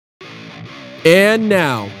And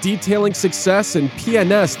now, Detailing Success and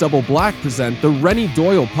PNS Double Black present the Renny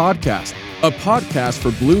Doyle Podcast, a podcast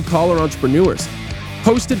for blue-collar entrepreneurs.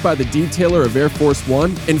 Hosted by the detailer of Air Force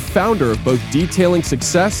One and founder of both Detailing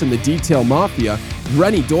Success and the Detail Mafia,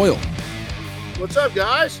 Renny Doyle. What's up,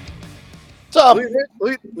 guys? What's up?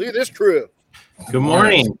 Look at this crew. Good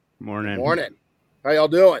morning. Morning. Morning. How y'all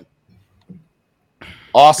doing?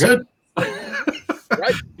 Awesome.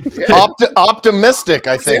 Right? Yeah. Optimistic,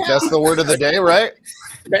 I think. That's the word of the day, right?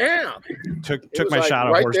 Bam. Took my like shot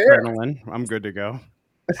of right horse there. adrenaline. I'm good to go.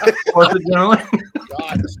 Horse adrenaline?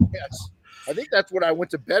 God, yes. I think that's what I went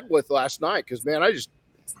to bed with last night because, man, I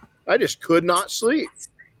just could not sleep.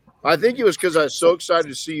 I think it was because I was so excited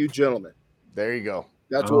to see you gentlemen. There you go.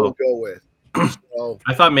 That's what we'll go with. So,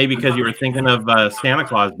 I thought maybe because you were thinking of Santa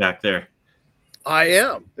Claus back there. I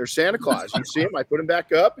am. There's Santa Claus. You see him? I put him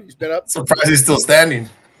back up. He's been up. Surprised he's still standing.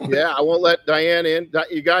 Yeah, I won't let Diane in.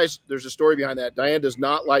 You guys, there's a story behind that. Diane does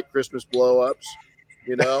not like Christmas blow-ups.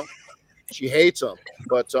 You know, she hates them.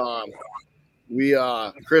 But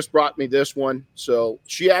Chris brought me this one. So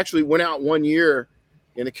she actually went out one year,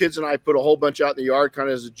 and the kids and I put a whole bunch out in the yard kind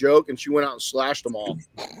of as a joke, and she went out and slashed them all.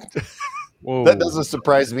 Whoa. That doesn't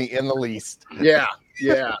surprise me in the least. Yeah.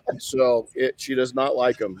 So she does not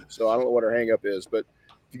like them. So I don't know what her hang-up is. But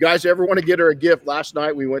if you guys ever want to get her a gift, last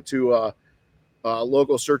night we went to a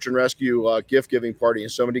local search and rescue gift-giving party,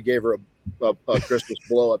 and somebody gave her a Christmas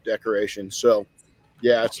blow-up decoration. So,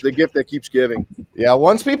 yeah, it's the gift that keeps giving. Yeah,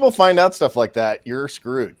 once people find out stuff like that, you're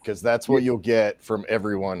screwed because that's what you'll get from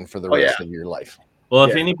everyone for the rest of your life. Well,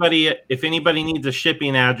 if anybody needs a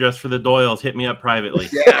shipping address for the Doyles, hit me up privately.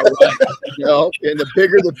 Yeah, right. And the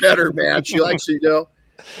bigger the better, man. She likes to,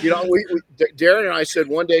 Darren and I said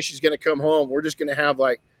one day she's going to come home. We're just going to have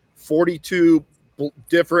like 42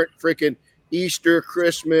 different freaking Easter,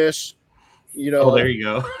 Christmas, Oh, there you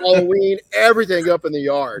go. Halloween, everything up in the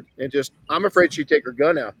yard. And just, I'm afraid she'd take her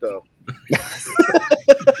gun out though.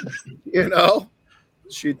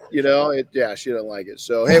 She doesn't like it.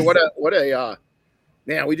 So, hey, what a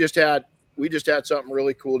man, we just had something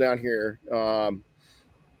really cool down here.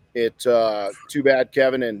 Too bad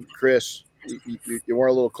Kevin and Chris, you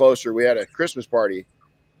weren't a little closer. We had a Christmas party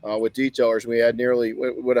with detailers. We had nearly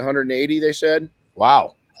 180, they said.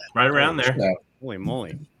 Wow. Right around there. Holy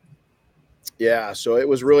moly. Yeah, so it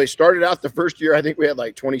was really started out the first year. I think we had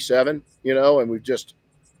like 27, and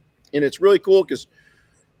and it's really cool because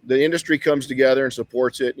the industry comes together and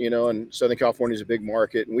supports it, and Southern California is a big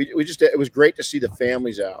market. And it was great to see the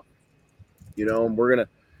families out, and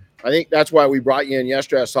I think that's why we brought you in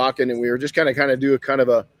yesterday. I was talking, and we were just kind of do a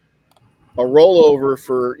rollover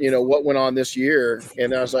for, what went on this year.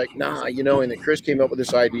 And I was like, nah, and then Chris came up with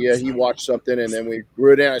this idea. He watched something, and then we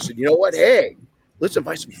grew it in. I said, you know what? Hey, let's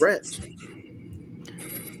invite some friends.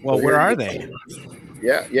 Well, where are they?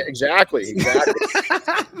 Yeah, exactly.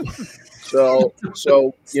 So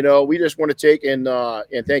we just want to take and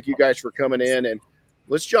thank you guys for coming in, and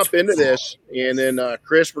let's jump into this. And then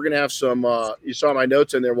Chris, we're gonna have some. You saw my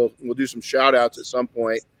notes in there. We'll do some shout outs at some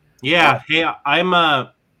point. Yeah. Hey, I'm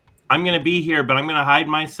gonna be here, but I'm gonna hide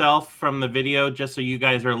myself from the video just so you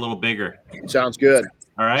guys are a little bigger. Sounds good.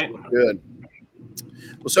 All right. Good.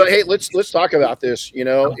 Well, so hey, let's talk about this.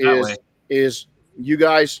 Is you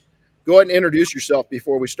guys go ahead and introduce yourself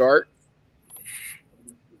before we start.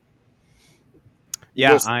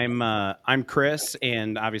 Yeah, I'm Chris,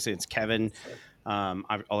 and obviously it's Kevin.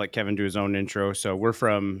 I'll let Kevin do his own intro. So we're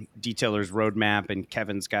from Detailers Roadmap, and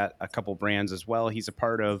Kevin's got a couple brands as well. He's a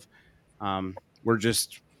part of. We're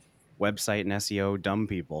just website and SEO dumb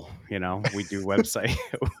people. We do websites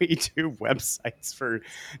for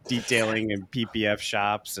detailing and PPF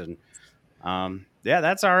shops, and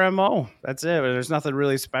that's our MO. That's it. There's nothing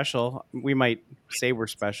really special. We might say we're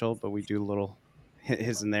special, but we do a little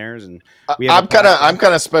his and theirs, and I'm kind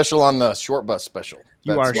of special on the short bus special.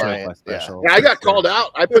 You are short bus special. Yeah, I got called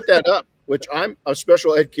out. I put that up, which I'm a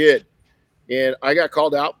special ed kid, and I got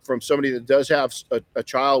called out from somebody that does have a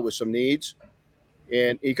child with some needs,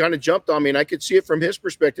 and he kind of jumped on me, and I could see it from his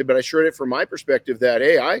perspective, but I shared it from my perspective that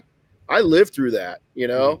hey, I lived through that,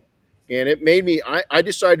 and it made me. I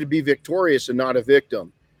decided to be victorious and not a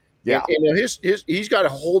victim. Yeah, and he's got a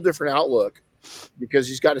whole different outlook, because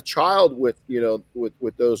he's got a child with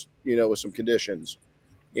those, with some conditions.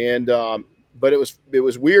 And, but it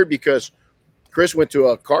was weird because Chris went to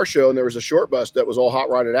a car show and there was a short bus that was all hot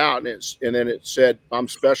rodded out. And then it said, I'm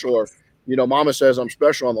special, or, mama says I'm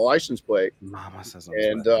special on the license plate. Mama says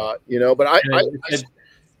I'm special. But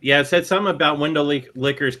it said something about window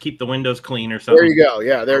lickers, keep the windows clean or something. There you go.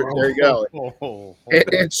 Yeah. There you go.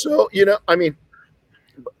 And so,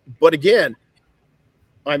 but again,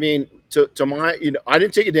 I mean, to my, I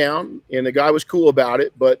didn't take it down, and the guy was cool about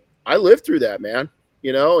it, but I lived through that, man.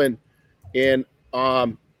 And I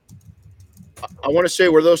want to say,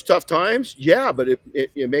 were those tough times? Yeah, but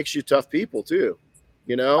it makes you tough people too.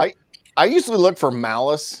 I usually look for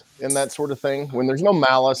malice in that sort of thing. When there's no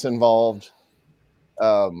malice involved,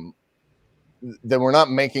 then we're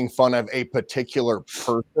not making fun of a particular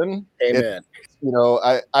person. Amen.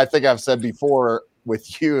 I think I've said before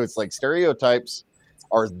with you, it's like stereotypes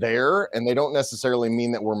are there, and they don't necessarily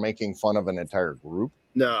mean that we're making fun of an entire group.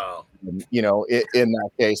 No, in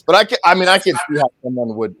that case, but I can see how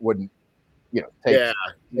someone would take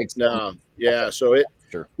no, yeah. So it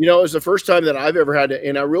sure. It was the first time that I've ever had to,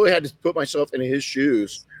 and I really had to put myself in his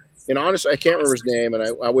shoes. And honestly, I can't remember his name, and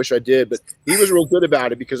I wish I did, but he was real good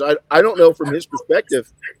about it, because I don't know from his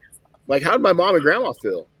perspective, like, how did my mom and grandma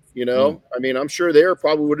feel? I mean, I'm sure they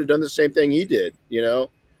probably would have done the same thing he did,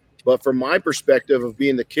 but from my perspective of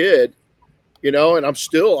being the kid, and I'm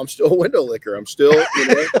still a window licker. I'm still,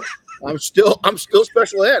 I'm still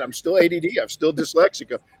special ed. I'm still ADD. I'm still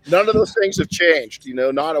dyslexic. None of those things have changed,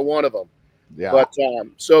 not a one of them. Yeah. But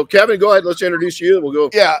so Kevin, go ahead. Let's introduce you. We'll go.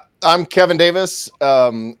 Yeah, I'm Kevin Davis,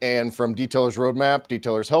 and from Detailers Roadmap,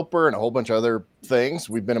 Detailers Helper, and a whole bunch of other things.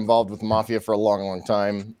 We've been involved with the Mafia for a long, long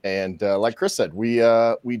time, and like Chris said, we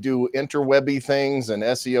do interwebby things and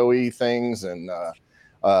SEO things, and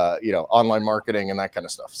online marketing and that kind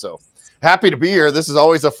of stuff. So happy to be here. This is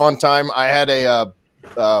always a fun time. I had a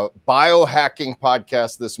biohacking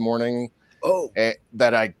podcast this morning.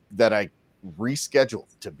 That I rescheduled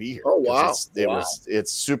to be here. Oh wow!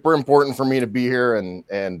 It's super important for me to be here, and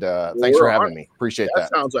thanks for having me. Appreciate that.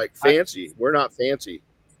 Sounds like fancy. We're not fancy.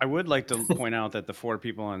 I would like to point out that the 4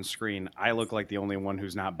 people on screen, I look like the only one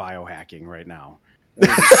who's not biohacking right now.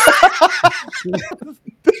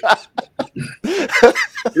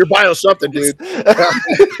 You're bio something, dude.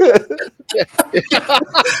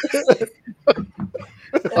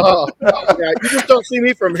 Oh, yeah, you just don't see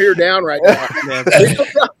me from here down right now.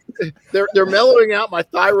 They're mellowing out my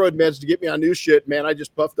thyroid meds to get me on new shit, man. I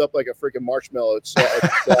just puffed up like a freaking marshmallow. It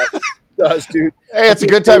does, dude. Hey, it's a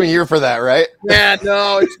good time of year for that, right? Yeah,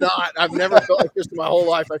 no, it's not. I've never felt like this in my whole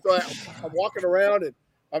life. I feel like I'm walking around and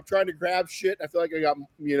I'm trying to grab shit. I feel like I got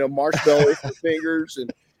marshmallows in my fingers,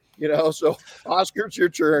 and So Oscar, it's your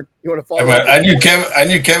turn. You want to follow? I knew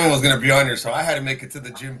Kevin was going to be on here, so I had to make it to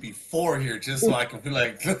the gym before here just so I can feel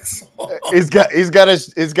like he's got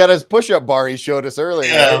his push-up bar he showed us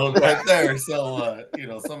earlier. Yeah, right there. So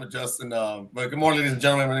so I'm adjusting. But good morning, ladies and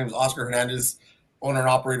gentlemen. My name is Oscar Hernandez, owner and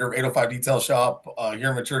operator of 805 Detail Shop here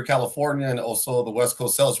in Ventura, California, and also the West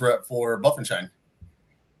Coast sales rep for Buff and Shine.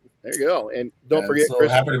 There you go. And don't forget, so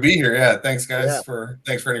Chris. Happy to be here. Yeah, thanks guys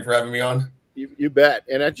thanks Renny for having me on. You bet.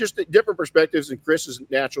 And just different perspectives, and Chris is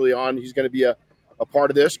naturally on. He's going to be a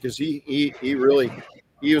part of this, because he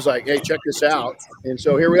was like, hey, check this out. And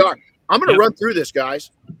so here we are. I'm going to run through this,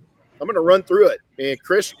 guys. I'm going to run through it. And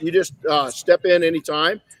Chris, you just step in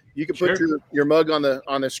anytime. You can put your mug on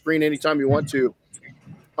the screen anytime you want to.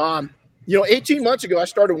 18 months ago, I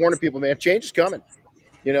started warning people, man, change is coming.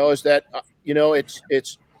 Is that,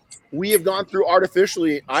 it's we have gone through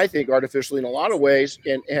artificially in a lot of ways,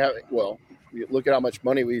 and look at how much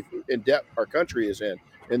money in debt our country is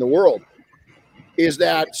in the world, is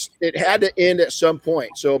that it had to end at some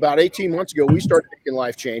point. So about 18 months ago, we started making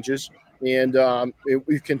life changes, and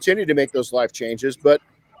we've continued to make those life changes. But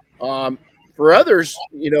for others,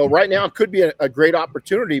 right now it could be a great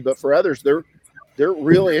opportunity, but for others, they're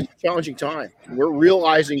really, it's a challenging time. We're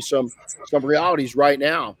realizing some realities right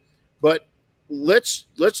now, but let's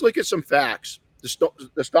look at some facts.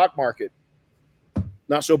 The stock market,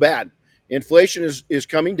 not so bad. Inflation is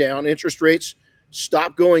coming down. Interest rates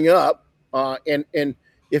stop going up. And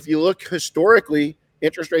if you look historically,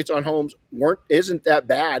 interest rates on homes isn't that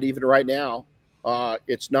bad even right now.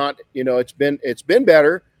 It's not, it's been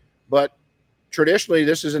better, but traditionally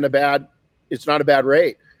this isn't it's not a bad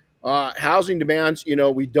rate. Housing demands,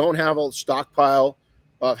 we don't have a stockpile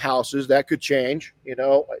of houses. That could change, it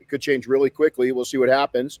could change really quickly. We'll see what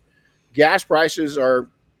happens. Gas prices are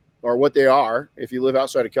what they are. If you live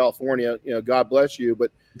outside of California, God bless you.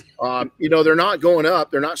 But, they're not going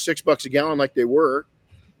up. They're not $6 a gallon like they were.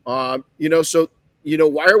 So,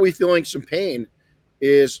 why are we feeling some pain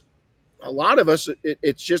is a lot of us,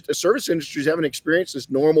 it's just the service industries haven't experienced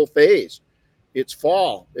this normal phase. It's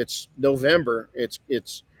fall. It's November. It's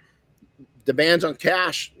demands on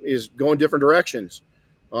cash is going different directions.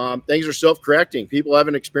 Things are self-correcting. People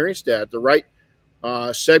haven't experienced that. The right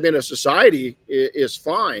segment of society is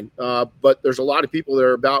fine, but there's a lot of people that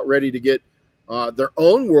are about ready to get their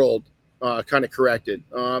own world kind of corrected.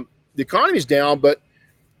 The economy's down, but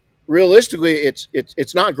realistically,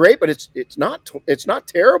 it's not great, but it's not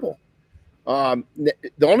terrible. The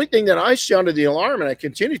only thing that I sounded the alarm, and I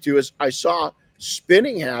continue to, is I saw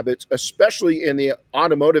spending habits, especially in the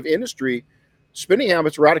automotive industry. Spending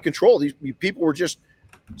habits were out of control. These people were just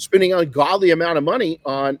spending an ungodly amount of money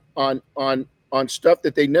on stuff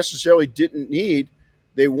that they necessarily didn't need.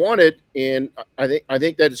 They wanted, and I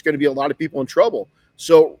think that it's going to be a lot of people in trouble.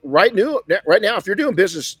 So right now, if you're doing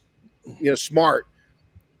business, smart,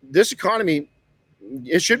 this economy,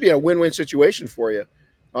 it should be a win-win situation for you.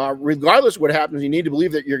 Regardless of what happens, you need to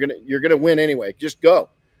believe that you're gonna win anyway. Just go.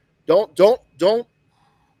 Don't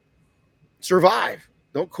survive.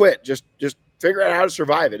 Don't quit. Just figure out how to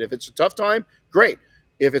survive it. If it's a tough time, great.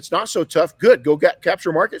 If it's not so tough, good. Go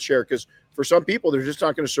capture market share, because for some people, they're just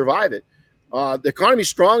not going to survive it. The economy's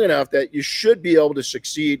strong enough that you should be able to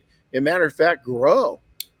succeed. And matter of fact, grow.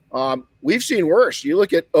 We've seen worse. You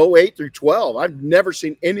look at 08 through 12. I've never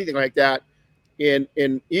seen anything like that in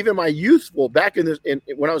even my youthful back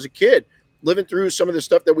when I was a kid, living through some of the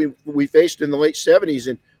stuff that we faced in the late 70s,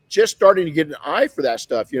 and just starting to get an eye for that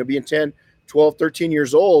stuff, being 10, 12, 13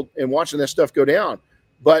 years old and watching that stuff go down.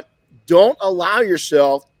 But don't allow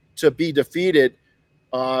yourself to be defeated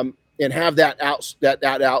and have that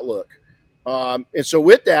outlook. And so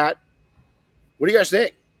with that, what do you guys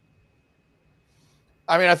think?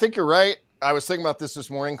 I mean, I think you're right. I was thinking about this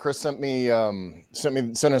morning. Chris sent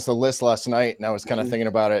us a list last night, and I was kind of thinking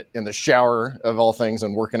about it in the shower of all things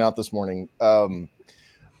and working out this morning.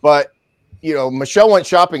 But Michelle went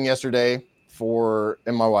shopping yesterday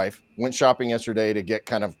and my wife went shopping yesterday to get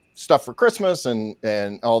kind of stuff for Christmas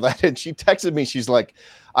and all that. And she texted me. She's like,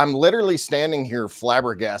 I'm literally standing here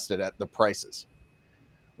flabbergasted at the prices.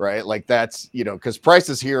 Right. Like that's, because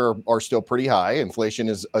prices here are still pretty high. Inflation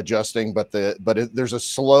is adjusting, but there's a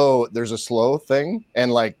slow thing.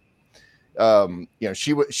 And like,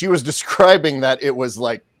 she was describing that it was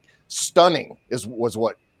like stunning was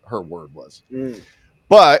what her word was.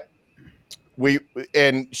 But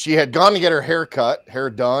she had gone to get her hair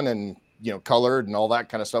done and, colored and all that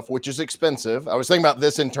kind of stuff, which is expensive. I was thinking about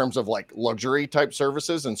this in terms of like luxury type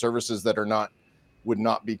services and services that would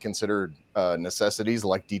not be considered necessities,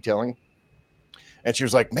 like detailing. And she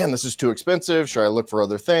was like, man, this is too expensive. Should I look for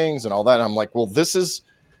other things and all that? And I'm like, well,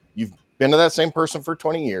 you've been to that same person for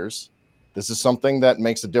 20 years. This is something that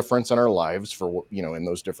makes a difference in our lives for, in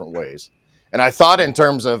those different ways. And I thought in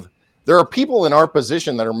terms of, there are people in our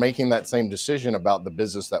position that are making that same decision about the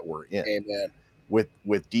business that we're in. Amen.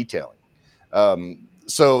 with detailing.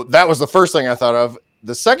 So that was the first thing I thought of.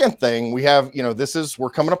 The second thing we have, we're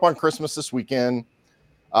coming up on Christmas this weekend.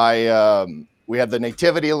 We had the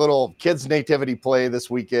nativity, a little kids nativity play this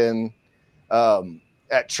weekend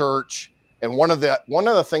at church. And one of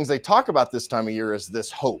the things they talk about this time of year is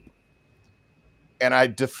this hope. And I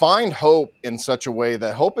defined hope in such a way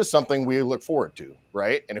that hope is something we look forward to,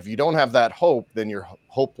 right? And if you don't have that hope, then you're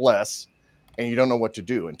hopeless and you don't know what to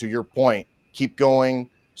do. And to your point, keep going,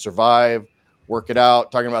 survive, work it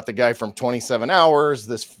out. Talking about the guy from 27 hours,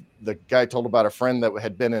 the guy told about a friend that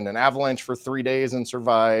had been in an avalanche for 3 days and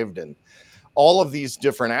survived, and all of these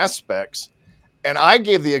different aspects. And I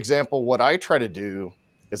gave the example, what I try to do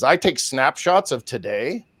is I take snapshots of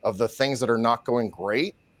today of the things that are not going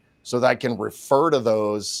great, so that I can refer to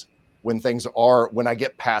those when I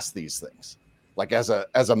get past these things, like as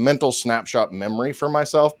a mental snapshot memory for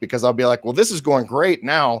myself, because I'll be like, well, this is going great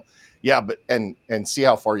now. Yeah. But, and see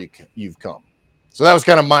how far you've come. So that was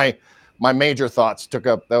kind of my major thoughts.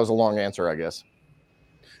 That was a long answer, I guess.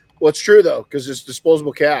 Well, it's true though, because it's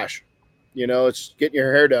disposable cash, it's getting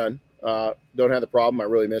your hair done. Don't have the problem. I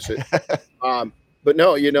really miss it. But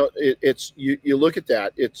no, it's, you look at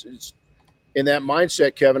that, it's, in that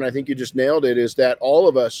mindset, Kevin, I think you just nailed it, is that all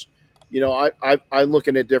of us, I'm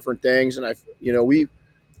looking at different things, and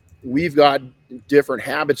we've got different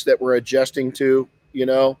habits that we're adjusting to,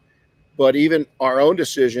 but even our own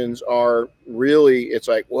decisions are really, it's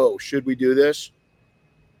like, whoa, should we do this?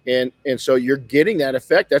 And so you're getting that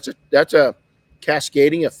effect. That's a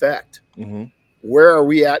cascading effect. Mm-hmm. Where are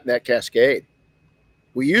we at in that cascade?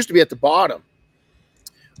 We used to be at the bottom.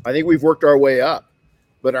 I think we've worked our way up.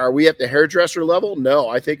 But are we at the hairdresser level? No,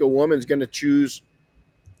 I think a woman's going to choose,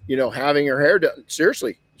 having her hair done.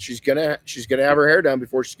 Seriously, she's gonna have her hair done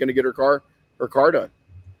before she's going to get her car done.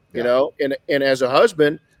 Yeah. And as a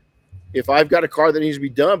husband, if I've got a car that needs to be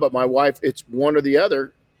done, but my wife, it's one or the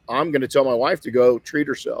other, I'm going to tell my wife to go treat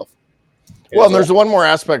herself. Well, and there's one more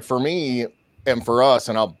aspect for me and for us,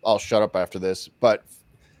 and I'll shut up after this, but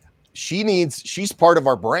she's part of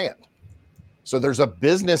our brand. So there's a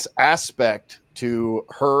business aspect to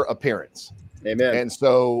her appearance. Amen. And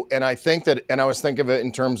so, and I think that, and I was thinking of it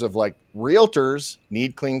in terms of like realtors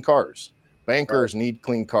need clean cars, bankers need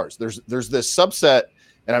clean cars. There's this subset,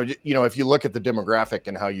 and if you look at the demographic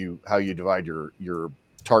and how you divide your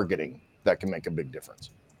targeting, that can make a big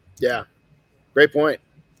difference. Yeah, great point.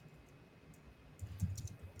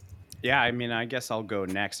 Yeah, I mean, I guess I'll go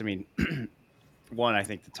next. I mean, one, I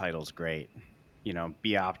think the title's great.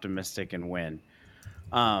 Be optimistic and win.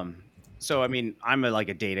 So I mean, I'm like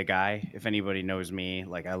a data guy. If anybody knows me,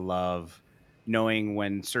 like I love knowing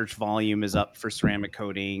when search volume is up for ceramic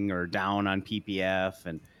coating or down on PPF,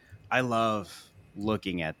 and I love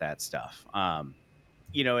looking at that stuff. And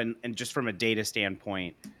just from a data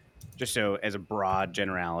standpoint, just so as a broad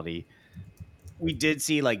generality, we did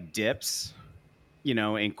see like dips, in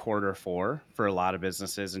Q4 for a lot of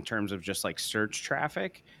businesses in terms of just like search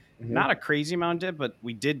traffic. Mm-hmm. Not a crazy amount dip, but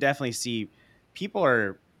we did definitely see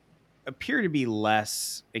people appear to be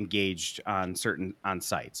less engaged on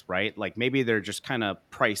sites, right? Like maybe they're just kind of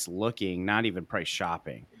price looking, not even price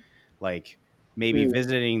shopping. Like maybe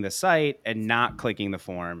visiting the site and not clicking the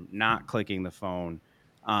form, not clicking the phone,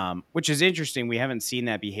 which is interesting. We haven't seen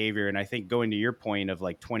that behavior. And I think going to your point of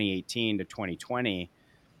like 2018 to 2020,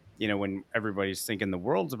 when everybody's thinking the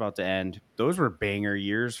world's about to end, those were banger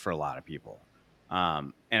years for a lot of people.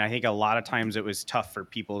 And I think a lot of times it was tough for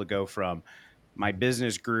people to go from my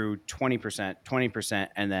business grew 20%,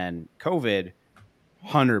 and then COVID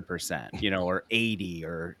 100%, or 80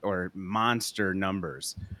 or monster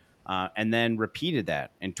numbers. And then repeated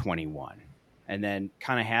that in 21 and then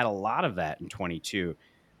kind of had a lot of that in 22.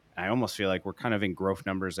 I almost feel like we're kind of in growth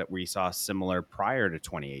numbers that we saw similar prior to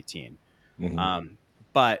 2018. Mm-hmm.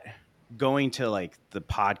 But going to like the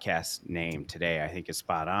podcast name today, I think is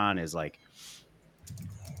spot on, is like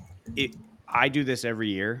I do this every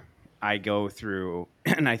year. I go through,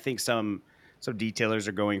 and I think some detailers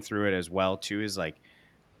are going through it as well too, is like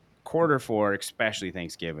Q4, especially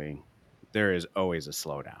Thanksgiving, there is always a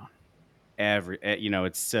slowdown.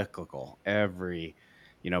 It's cyclical.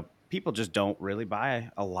 People just don't really buy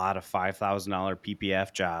a lot of $5,000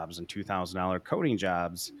 PPF jobs and $2,000 coating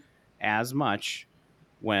jobs as much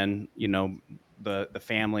when, the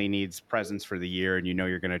family needs presents for the year and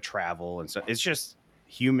you're going to travel. And so it's just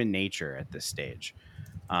human nature at this stage.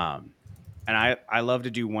 And I love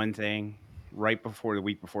to do one thing right before the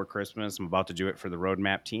week before Christmas. I'm about to do it for the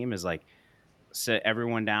roadmap team, is like sit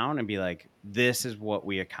everyone down and be like, this is what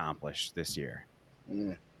we accomplished this year.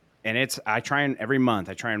 And every month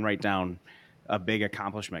I try and write down a big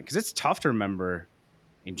accomplishment, because it's tough to remember.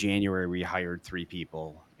 In January, we hired 3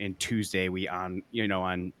 people. In Tuesday, on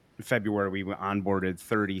February, we onboarded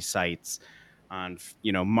 30 sites. On,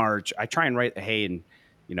 March, I try and write, hey, and,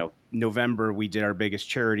 November, we did our biggest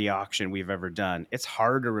charity auction we've ever done. It's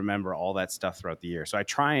hard to remember all that stuff throughout the year. So I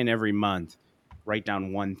try and every month write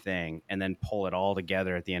down one thing and then pull it all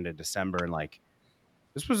together at the end of December. And like,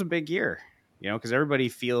 this was a big year, because everybody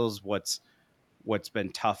feels what's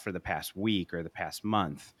been tough for the past week or the past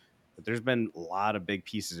month. But there's been a lot of big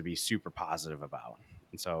pieces to be super positive about.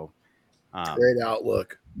 And so great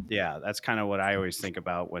outlook. Yeah, that's kind of what I always think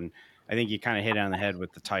about when I think you kind of hit on the head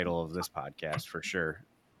with the title of this podcast for sure.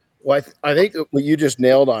 Well, I think what you just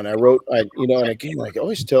nailed on. And again, like I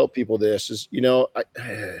always tell people this is, people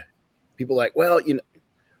like, well,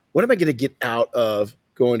 what am I going to get out of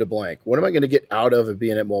going to blank? What am I going to get out of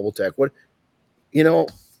being at Mobile Tech? I've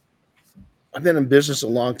been in business a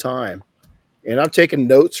long time, and I'm taking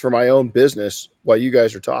notes for my own business while you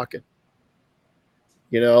guys are talking.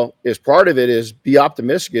 As part of it is be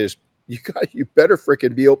optimistic. Is you better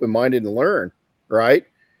freaking be open-minded and learn, right?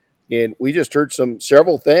 And we just heard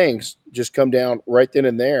several things just come down right then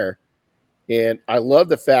and there. And I love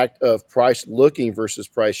the fact of price looking versus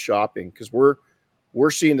price shopping, because we're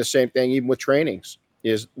seeing the same thing even with trainings.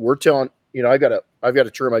 Is we're telling, I've got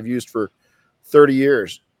a term I've used for 30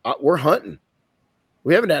 years. We're hunting.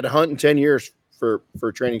 We haven't had a hunt in 10 years for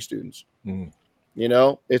training students.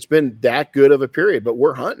 It's been that good of a period, but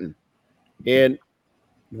we're hunting. And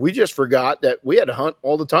we just forgot that we had to hunt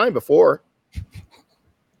all the time before.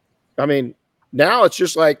 I mean, now it's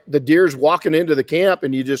just like the deer's walking into the camp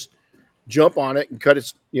and you just jump on it and cut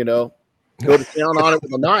its, go to town on it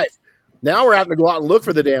with a knife. Now we're having to go out and look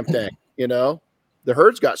for the damn thing. The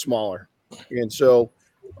herds got smaller. And so,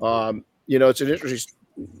 it's an interesting.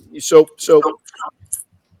 So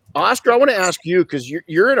Oscar, I want to ask you, because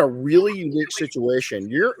you're in a really unique situation.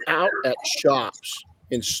 You're out at shops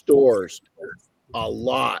and stores a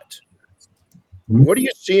lot. What are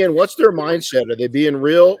you seeing? What's their mindset? Are they being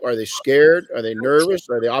real? Are they scared? Are they nervous?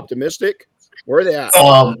 Are they optimistic? Where are they at?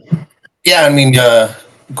 Yeah, I mean,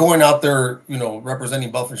 going out there,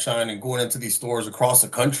 representing Buff and Shine and going into these stores across the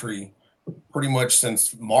country, pretty much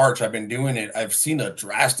since March, I've been doing it. I've seen a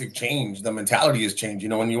drastic change. The mentality has changed.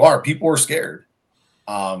 When people are scared.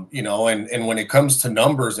 And when it comes to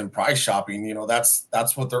numbers and price shopping, that's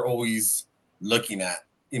what they're always looking at.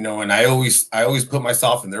 And I always put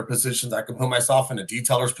myself in their positions. I can put myself in a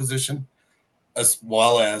detailer's position as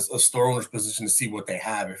well as a store owner's position to see what they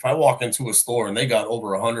have. If I walk into a store and they got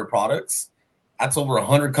over 100 products, that's over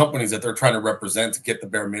 100 companies that they're trying to represent to get the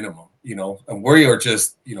bare minimum, and we are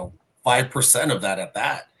just, 5% of that at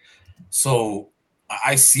that. So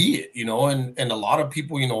I see it, and a lot of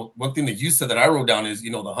people, one thing that you said that I wrote down is,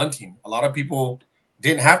 the hunting. A lot of people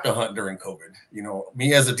didn't have to hunt during COVID.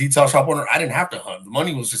 Me as a detail shop owner, I didn't have to hunt. The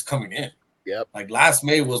money was just coming in. Yep. Like last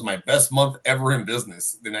May was my best month ever in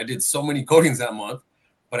business. Then I did so many coatings that month,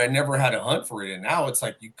 but I never had to hunt for it. And now it's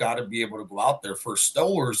like, you got to be able to go out there for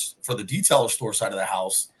stores, for the detailer store side of the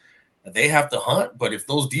house. They have to hunt. But if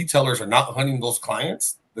those detailers are not hunting those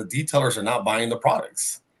clients, the detailers are not buying the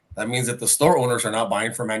products. That means that the store owners are not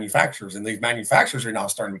buying from manufacturers, and these manufacturers are now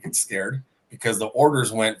starting to get scared because the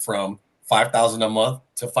orders went from 5,000 a month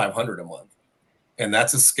to 500 a month. And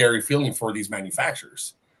that's a scary feeling for these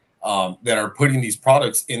manufacturers that are putting these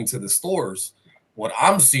products into the stores. What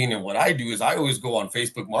I'm seeing and what I do is I always go on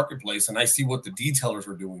Facebook Marketplace and I see what the detailers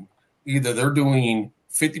are doing. Either they're doing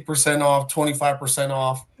 50% off, 25%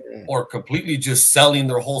 off, or completely just selling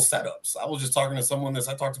their whole setups. I was just talking to someone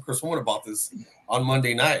I talked to Chris Wood about this on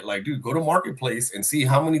Monday night. Like, dude, go to Marketplace and see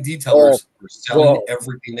how many detailers are selling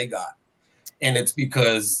everything they got. And it's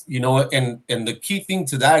because, and the key thing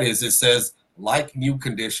to that is it says like new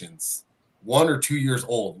conditions, 1 or 2 years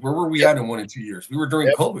old. Where were we at in 1 and 2 years? We were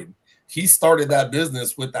during COVID. He started that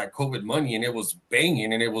business with that COVID money and it was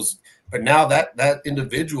banging but now that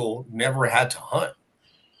individual never had to hunt.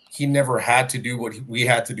 He never had to do what we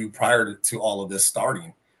had to do prior to all of this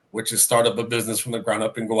starting, which is start up a business from the ground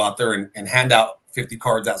up and go out there and hand out 50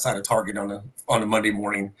 cards outside of Target on a Monday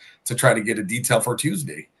morning to try to get a detail for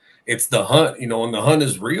Tuesday. It's the hunt, and the hunt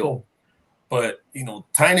is real. But,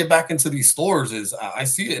 tying it back into these stores I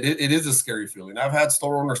see it. It is a scary feeling. I've had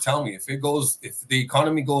store owners tell me if the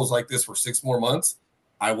economy goes like this for 6 more months,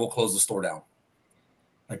 I will close the store down.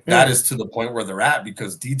 Like that is to the point where they're at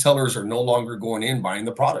because detailers are no longer going in buying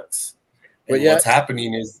the products. And what's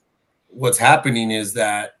happening is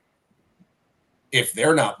that if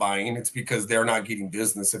they're not buying, it's because they're not getting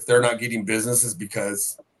business. If they're not getting business, it's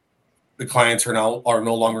because the clients are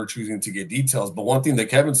no longer choosing to get details. But one thing that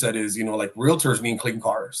Kevin said is, like realtors mean clean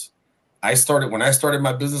cars. When I started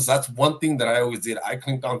my business, that's one thing that I always did. I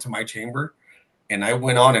clicked onto my chamber and I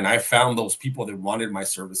went on and I found those people that wanted my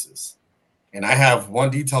services. And I have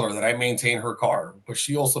one detailer that I maintain her car, but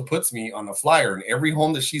she also puts me on the flyer. And every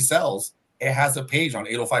home that she sells, it has a page on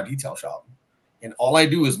 805 Detail Shop. And all I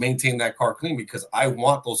do is maintain that car clean because I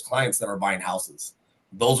want those clients that are buying houses.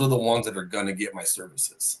 Those are the ones that are going to get my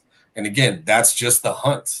services. And again, that's just the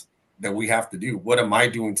hunt that we have to do. What am I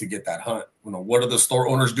doing to get that hunt? What are the store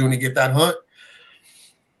owners doing to get that hunt?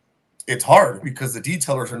 It's hard because the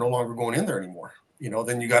detailers are no longer going in there anymore.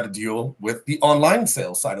 Then you got to deal with the online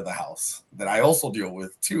sales side of the house that I also deal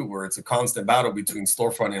with too, where it's a constant battle between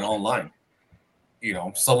storefront and online.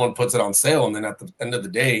 Someone puts it on sale and then at the end of the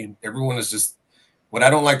day, everyone is just, what I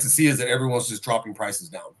don't like to see is that everyone's just dropping prices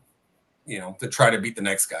down, to try to beat the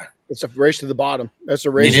next guy. It's a race to the bottom. That's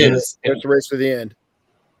a race. It's a race to the end.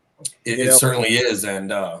 It certainly is.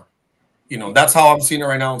 And, that's how I'm seeing it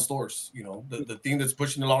right now in stores. The thing that's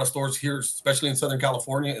pushing a lot of stores here, especially in Southern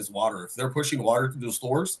California, is water. If they're pushing water to the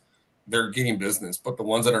stores, they're getting business. But the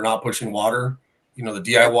ones that are not pushing water, the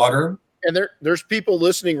DI water. And there's people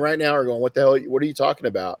listening right now are going, what the hell? What are you talking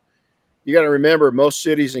about? You got to remember, most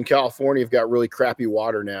cities in California have got really crappy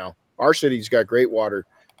water now. Our city's got great water,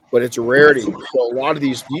 but it's a rarity. So a lot of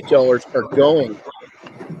these detailers are going,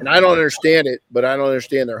 and I don't understand it, but I don't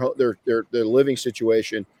understand their living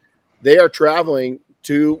situation. They are traveling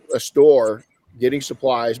to a store, getting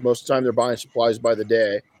supplies. Most of the time they're buying supplies by the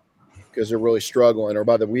day because they're really struggling, or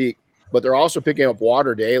by the week. But they're also picking up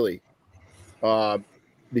water daily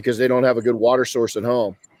because they don't have a good water source at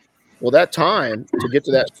home. Well, that time to get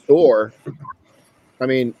to that store, I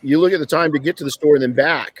mean, you look at the time to get to the store and then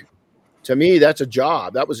back. To me, that's a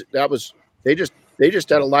job. That was they just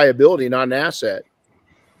had a liability, not an asset.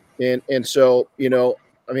 And so,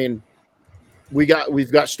 I mean, we've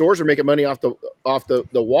got stores that are making money off the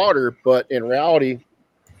water, but in reality,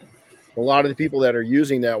 a lot of the people that are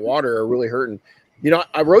using that water are really hurting.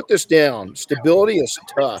 I wrote this down. Stability is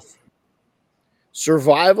tough.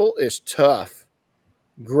 Survival is tough.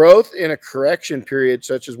 Growth in a correction period,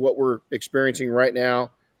 such as what we're experiencing right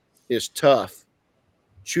now, is tough.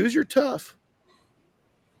 Choose your tough.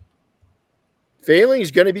 Failing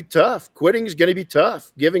is going to be tough. Quitting is going to be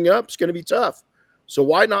tough. Giving up is going to be tough. So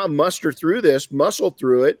why not muster through this, muscle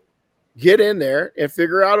through it, get in there and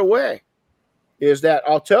figure out a way? Is that,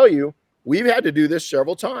 I'll tell you, we've had to do this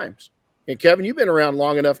several times. And Kevin, you've been around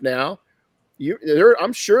long enough now.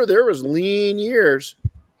 I'm sure there was lean years,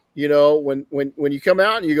 you know, when you come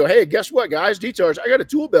out and you go, hey, guess what, guys, detailers, I got a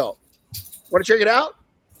tool belt. Want to check it out?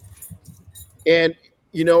 And,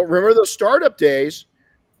 you know, remember those startup days,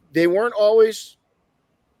 they weren't always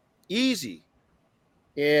easy.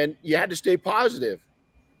 And you had to stay positive.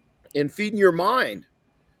 And feeding your mind,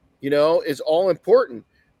 you know, is all important.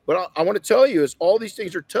 But I want to tell you is all these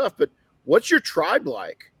things are tough, but what's your tribe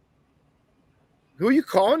like? Who are you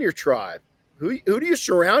calling your tribe? Who do you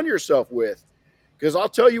surround yourself with? Because I'll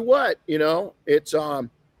tell you what, you know, it's, you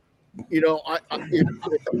know,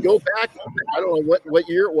 if you go back, I don't know what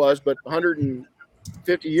year it was, but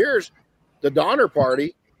 150 years, the Donner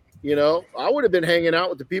Party, you know, I would have been hanging out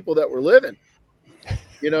with the people that were living,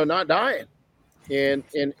 you know, not dying. And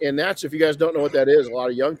that's, if you guys don't know what that is, a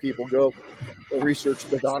lot of young people go research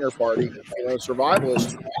the Donner Party, you know,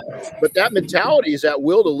 survivalists. But that mentality is that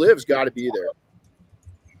will to live's got to be there.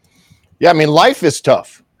 Yeah, I mean, life is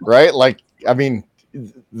tough, right? Like, I mean,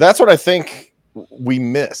 that's what I think we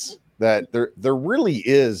miss. That there really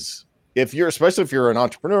is, especially if you're an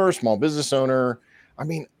entrepreneur, small business owner, I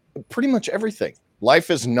mean, pretty much everything.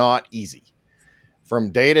 Life is not easy.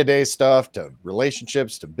 From day-to-day stuff to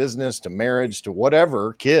relationships to business to marriage to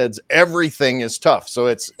whatever, kids, everything is tough.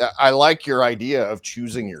 So I like your idea of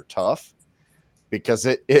choosing your tough, because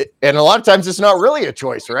it and a lot of times it's not really a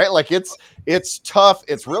choice, right? Like it's tough.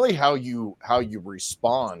 It's really how you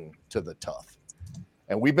respond to the tough.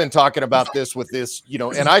 And we've been talking about this with this, you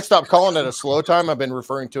know, and I stopped calling it a slow time. I've been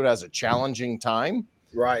referring to it as a challenging time.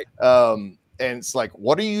 Right. And it's like,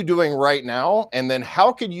 what are you doing right now? And then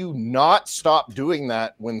how can you not stop doing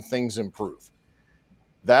that when things improve?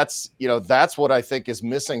 That's what I think is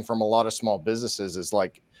missing from a lot of small businesses is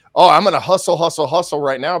like, oh, I'm going to hustle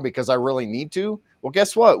right now because I really need to. Well,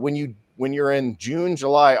 guess what? When you're in June,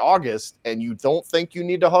 July, August, and you don't think you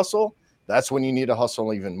need to hustle, that's when you need to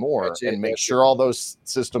hustle even more and make sure all those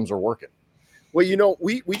systems are working. Well, you know,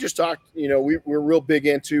 we just talked, you know, we're real big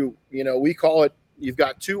into, you know, we call it, you've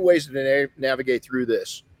got two ways to navigate through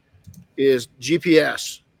this is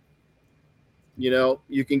GPS. You know,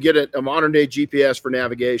 you can get a modern day GPS for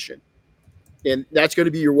navigation. And that's going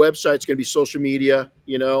to be your website. It's going to be social media,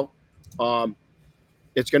 you know,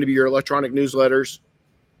 it's going to be your electronic newsletters.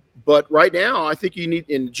 But right now, I think you need,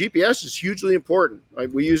 and GPS is hugely important. Like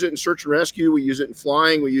we use it in search and rescue. We use it in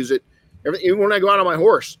flying. We use it even when I go out on my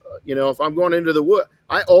horse. You know, if I'm going into the wood,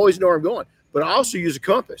 I always know where I'm going. But I also use a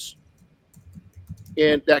compass.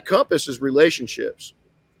 And that compass is relationships.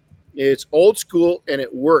 It's old school and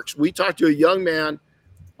it works. We talked to a young man,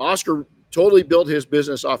 Oscar totally built his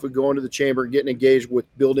business off of going to the chamber and getting engaged with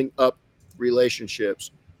building up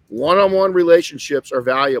relationships. One-on-one relationships are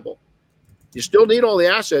valuable. You still need all the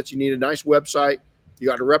assets. You need a nice website. You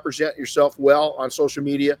got to represent yourself well on social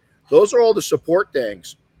media. Those are all the support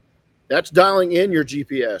things. That's dialing in your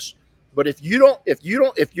GPS. But if you're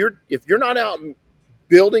not out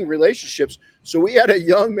building relationships. So we had a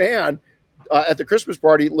young man at the Christmas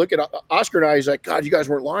party look at Oscar and I. He's like, God, you guys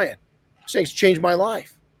weren't lying. This thing's changed my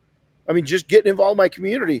life. I mean, just getting involved in my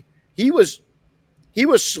community. He was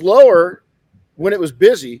slower when it was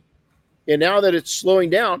busy. And now that it's slowing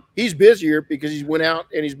down, he's busier because he's went out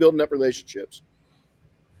and he's building up relationships.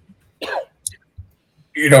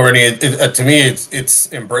 You know, Renny, to me, it's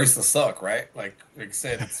embrace the suck, right? Like I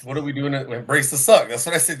said, it's what are we doing to embrace the suck? That's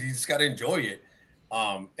what I said. You just got to enjoy it.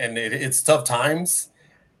 And it's tough times,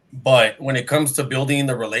 but when it comes to building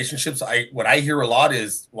the relationships, what I hear a lot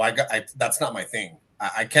is, well, that's not my thing.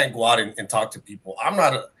 I can't go out and talk to people.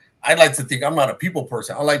 I'd like to think I'm not a people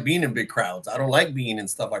person. I like being in big crowds. I don't like being in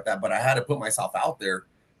stuff like that, but I had to put myself out there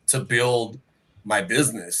to build my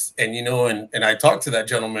business. And, you know, and I talked to that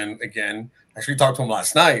gentleman again. Actually talked to him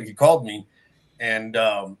last night. He called me and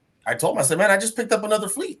I told him, I said, man, I just picked up another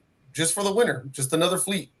fleet just for the winter, just another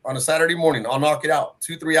fleet on a Saturday morning. I'll knock it out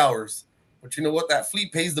 2-3 hours. But you know what? That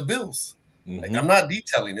fleet pays the bills. Mm-hmm. Like I'm not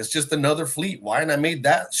detailing. It's just another fleet. Why? And I made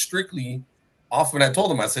that strictly off. And I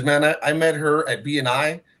told him, I said, man, I met her at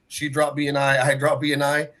B&I. She dropped B&I. I dropped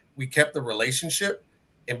B&I. We kept the relationship.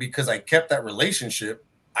 And because I kept that relationship,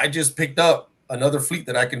 I just picked up another fleet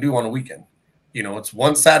that I can do on a weekend. You know, it's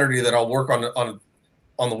one Saturday that I'll work on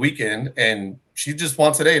the weekend. And she just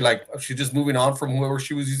wants today, like she's just moving on from whoever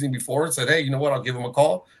she was using before and said, hey, you know what? I'll give him a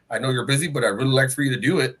call. I know you're busy, but I'd really like for you to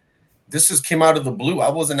do it. this just came out of the blue. I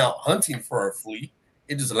wasn't out hunting for a fleet.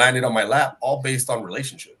 It just landed on my lap, all based on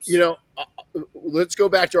relationships. You know, let's go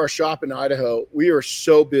back to our shop in Idaho. We are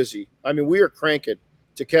so busy. I mean, we are cranking.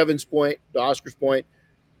 To Kevin's point, to Oscar's point,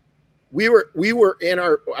 we were in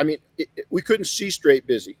our. I mean, we couldn't see straight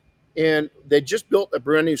busy, and they just built a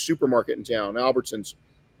brand new supermarket in town, Albertsons,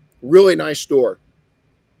 really nice store.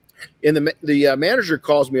 And the manager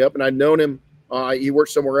calls me up, and I'd known him. He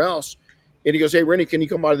worked somewhere else, and he goes, "Hey, Renny, can you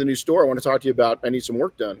come by to the new store? I want to talk to you about. I need some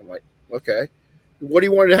work done." I'm like, "Okay." What he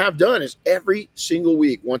wanted to have done is every single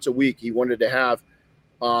week, once a week, he wanted to have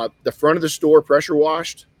the front of the store pressure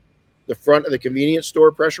washed, the front of the convenience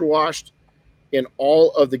store pressure washed, in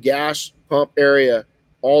all of the gas pump area,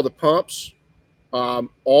 all the pumps,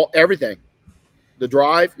 everything. The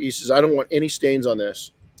drive, he says, "I don't want any stains on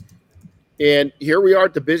this." And here we are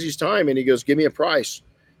at the busiest time, and he goes, "Give me a price."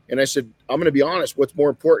 And I said, "I'm going to be honest. What's more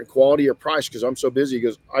important, quality or price? Because I'm so busy." He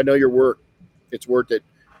goes, "I know your work. It's worth it.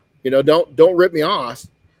 You know, don't rip me off,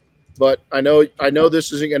 but I know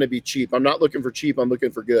this isn't going to be cheap. I'm not looking for cheap. I'm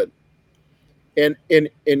looking for good." And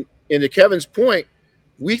to Kevin's point,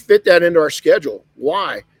 we fit that into our schedule.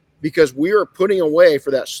 Why? Because we are putting away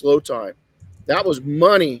for that slow time. That was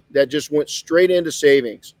money that just went straight into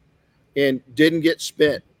savings and didn't get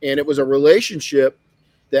spent. And it was a relationship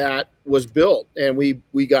that was built. And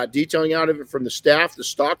we got detailing out of it from the staff. The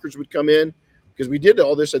stockers would come in because we did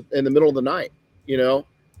all this in the middle of the night. You know,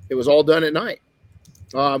 it was all done at night.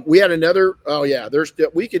 We had another. Oh yeah,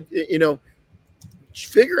 we could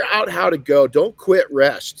figure out how to go. Don't quit.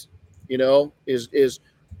 Rest. You know, is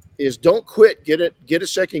don't quit. Get a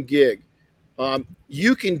second gig.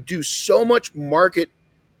 You can do so much market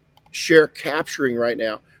share capturing right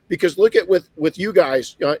now, because look at with you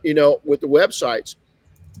guys, with the websites.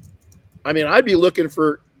 I mean, I'd be looking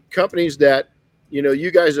for companies that,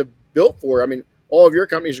 you guys have built for. I mean, all of your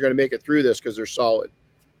companies are going to make it through this because they're solid.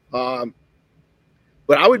 But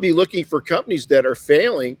I would be looking for companies that are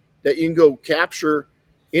failing, that you can go capture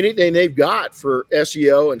anything they've got for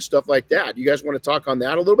SEO and stuff like that. You guys want to talk on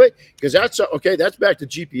that a little bit? Because that's okay. That's back to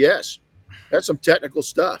GPS. That's some technical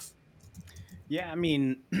stuff. Yeah. I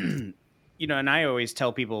mean, and I always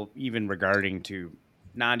tell people, even regarding to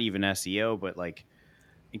not even SEO, but like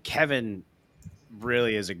Kevin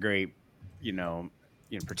really is a great,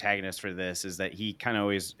 protagonist for this, is that he kind of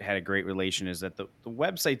always had a great relation, is that the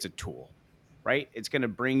website's a tool, right? It's going to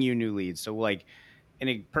bring you new leads. So like in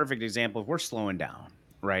a perfect example, if we're slowing down,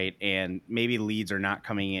 right, and maybe leads are not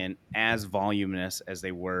coming in as voluminous as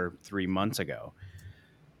they were 3 months ago,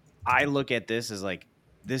 I look at this as like,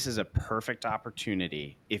 this is a perfect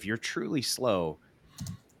opportunity. If you're truly slow,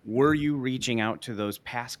 were you reaching out to those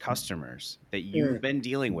past customers that you've been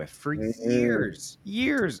dealing with for years?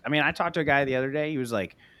 I mean, I talked to a guy the other day. He's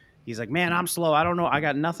like, "Man, I'm slow. I don't know. I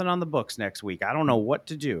got nothing on the books next week. I don't know what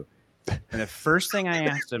to do." And the first thing I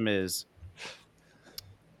asked him is,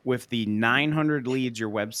 with the 900 leads your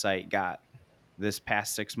website got this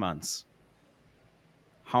past 6 months,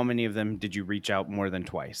 how many of them did you reach out more than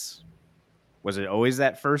twice? Was it always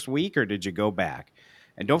that first week, or did you go back?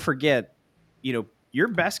 And don't forget, your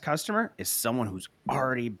best customer is someone who's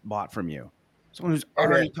already bought from you, someone who's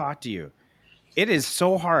already talked to you. It is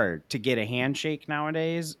so hard to get a handshake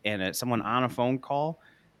nowadays and someone on a phone call.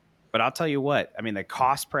 But I'll tell you what, I mean, the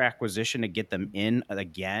cost per acquisition to get them in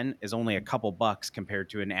again is only a couple bucks compared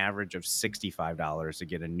to an average of $65 to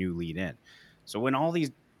get a new lead in. So when all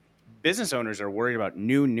these business owners are worried about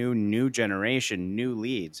new generation, new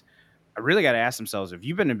leads, I really got to ask themselves, if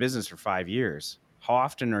you've been in business for 5 years, how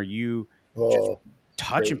often are you just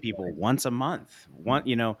touching people once a month?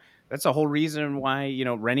 That's the whole reason why,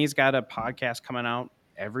 Renny's got a podcast coming out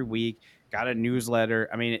every week, got a newsletter.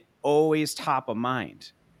 I mean, always top of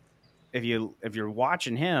mind. If you're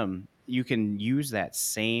watching him, you can use that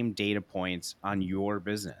same data points on your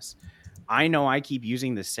business. I know I keep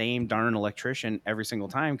using the same darn electrician every single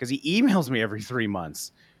time because he emails me every 3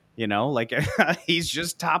 months. Like he's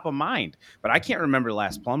just top of mind. But I can't remember the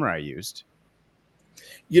last plumber I used.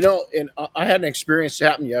 And I had an experience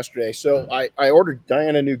happen yesterday. So I ordered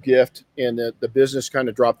Diane a new gift, and the business kind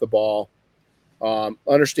of dropped the ball.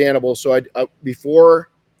 Understandable. So before,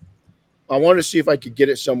 I wanted to see if I could get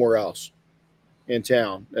it somewhere else in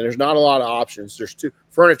town. And there's not a lot of options. There's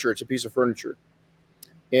furniture. It's a piece of furniture.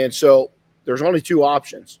 And so there's only 2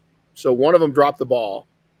 options. So one of them dropped the ball.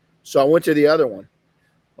 So I went to the other one.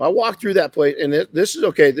 I walked through that place, and this is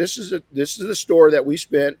okay. This is the store that we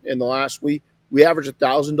spent in the last week. We averaged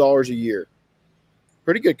 $1,000 a year.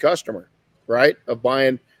 Pretty good customer, right? Of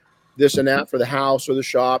buying this and that for the house or the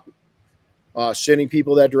shop, sending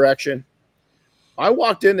people that direction. I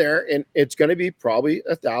walked in there and it's going to be probably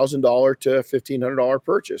 $1,000 to $1,500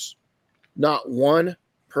 purchase. Not one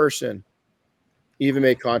person even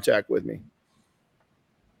made contact with me.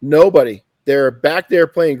 Nobody. They're back there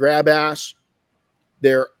playing grab ass.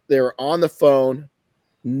 They're on the phone.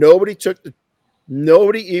 Nobody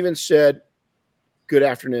even said good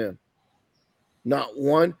afternoon. Not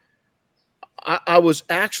one. I was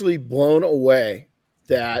actually blown away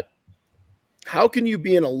that how can you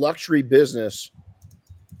be in a luxury business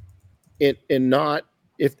and not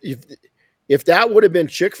if that would have been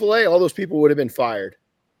Chick-fil-A, all those people would have been fired.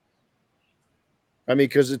 I mean,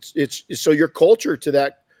 because it's so your culture to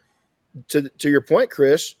that to your point,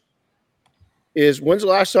 Chris, is when's the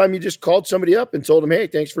last time you just called somebody up and told them, hey,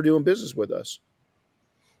 thanks for doing business with us?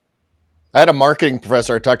 I had a marketing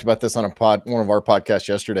professor. I talked about this on one of our podcasts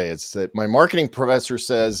yesterday. It's that my marketing professor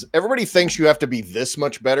says, everybody thinks you have to be this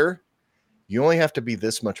much better. You only have to be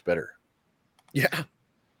this much better. Yeah.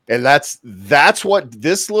 And that's what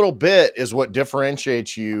this little bit is, what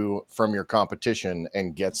differentiates you from your competition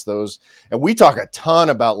and gets those. And we talk a ton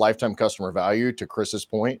about lifetime customer value, to Chris's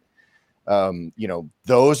point.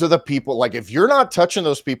 Those are the people, like if you're not touching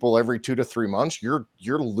those people every 2 to 3 months, you're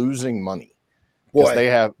losing money.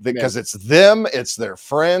 Because it's them, it's their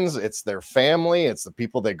friends, it's their family, it's the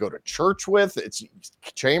people they go to church with, it's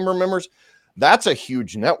chamber members. That's a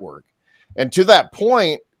huge network. And to that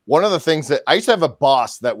point, one of the things that I used to have a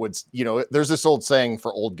boss that would, there's this old saying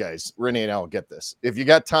for old guys, Renny and I will get this. If you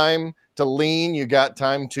got time to lean, you got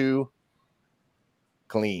time to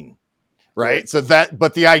clean, right?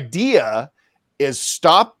 But the idea is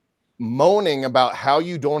stop moaning about how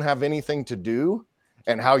you don't have anything to do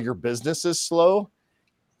and how your business is slow.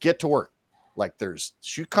 Get to work. Like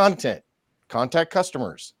shoot content, contact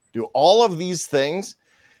customers, do all of these things.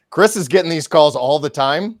 Chris is getting these calls all the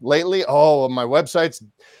time lately. Oh, my website's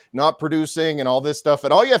not producing and all this stuff.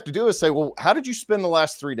 And all you have to do is say, well, how did you spend the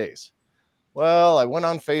last 3 days? Well, I went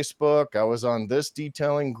on Facebook. I was on this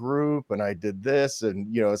detailing group and I did this.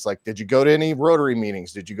 And, it's like, did you go to any Rotary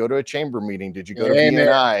meetings? Did you go to a chamber meeting? Did you go to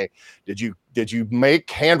BNI? Did you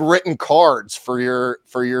make handwritten cards for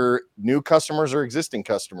your new customers or existing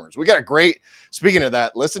customers? We got a great, speaking of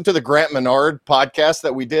that, listen to the Grant Menard podcast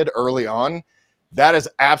that we did early on. That is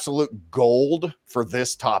absolute gold for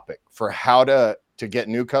this topic, for how to get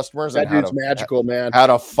new customers. That dude's magical, man. How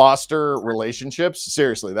to foster relationships.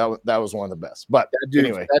 Seriously, that was one of the best. But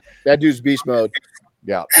anyway, that dude's beast mode.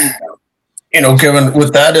 Yeah. Kevin,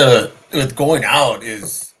 with that, with going out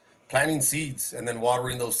is planting seeds and then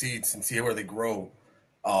watering those seeds and see where they grow.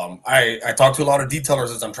 I talk to a lot of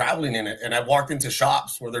detailers as I'm traveling in it, and I've walked into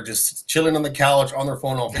shops where they're just chilling on the couch on their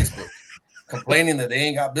phone on Facebook, complaining that they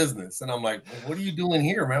ain't got business. And I'm like, well, what are you doing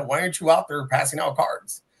here, man? Why aren't you out there passing out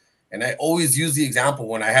cards? And I always use the example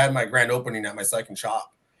when I had my grand opening at my second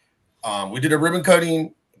shop. We did a ribbon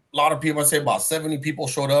cutting. A lot of people, I'd say about 70 people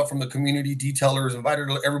showed up from the community, detailers, invited,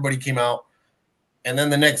 everybody came out. And then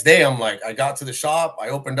the next day, I'm like, I got to the shop, I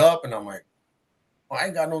opened up, and I'm like, well, I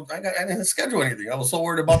didn't schedule anything. I was so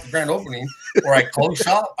worried about the grand opening where I closed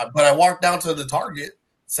shop. But I walked down to the Target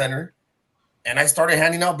Center and I started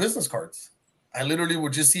handing out business cards. I literally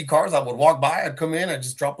would just see cars. I would walk by, I'd come in, I'd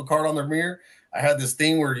just drop a card on their mirror. I had this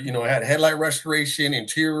thing where, I had headlight restoration,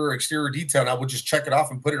 interior, exterior detail, and I would just check it off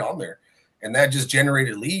and put it on there. And that just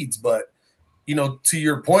generated leads. But, to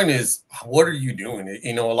your point is, what are you doing?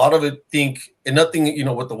 A lot of it nothing,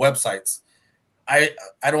 with the websites. I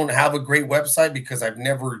don't have a great website because I've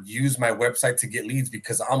never used my website to get leads,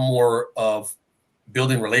 because I'm more of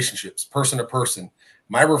building relationships, person to person.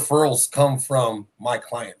 My referrals come from my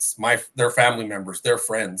clients, their family members, their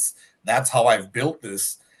friends. That's how I've built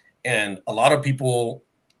this. And a lot of people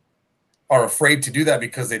are afraid to do that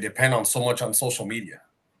because they depend on so much on social media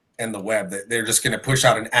and the web that they're just going to push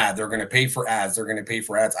out an ad. They're going to pay for ads.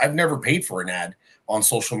 I've never paid for an ad on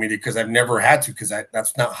social media because I've never had to, because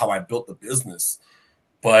that's not how I built the business.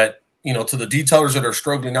 But, to the detailers that are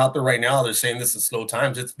struggling out there right now, they're saying this is slow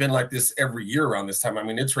times. It's been like this every year around this time. I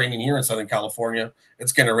mean, it's raining here in Southern California.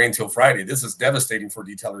 It's going to rain till Friday. This is devastating for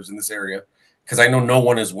detailers in this area because I know no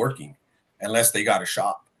one is working unless they got a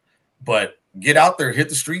shop. But get out there, hit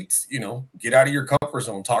the streets, get out of your comfort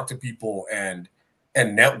zone, talk to people and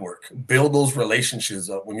network, build those relationships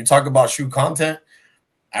up. When you talk about shoot content,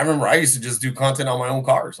 I remember I used to just do content on my own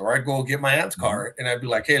cars, or I'd go get my aunt's car and I'd be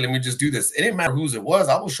like, hey, let me just do this. It didn't matter whose it was.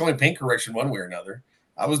 I was showing paint correction one way or another.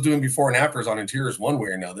 I was doing before and afters on interiors one way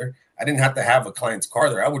or another. I didn't have to have a client's car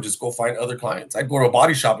there. I would just go find other clients. I'd go to a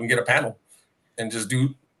body shop and get a panel and just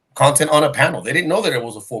do content on a panel. They didn't know that it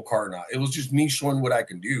was a full car or not. It was just me showing what I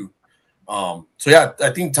can do. So yeah, I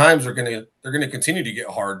think times they're gonna continue to get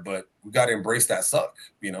hard, but we got to embrace that suck,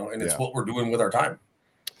 and it's what we're doing with our time.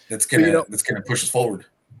 That's gonna push us forward.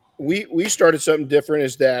 We started something different.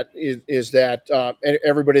 Is that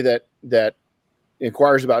everybody that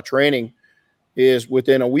inquires about training is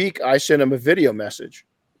within a week, I send them a video message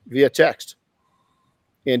via text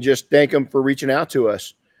and just thank them for reaching out to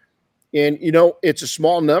us. And it's a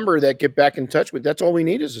small number that get back in touch with. That's all we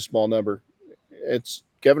need is a small number.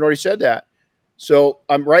 Kevin already said that. So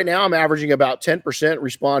right now I'm averaging about 10%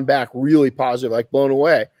 respond back really positive, like blown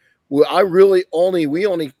away. Well,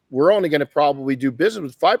 we're only going to probably do business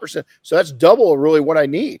with 5%. So that's double really what I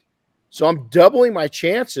need. So I'm doubling my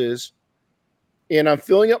chances and I'm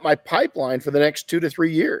filling up my pipeline for the next 2 to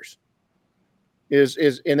 3 years.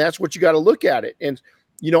 And that's what you got to look at it. And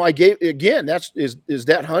I gave again. Is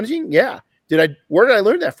that hunting? Yeah. Where did I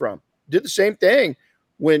learn that from? Did the same thing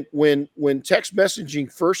when text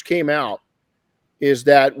messaging first came out. Is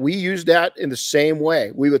that we used that in the same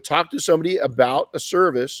way. We would talk to somebody about a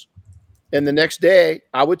service, and the next day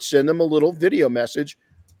I would send them a little video message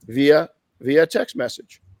via text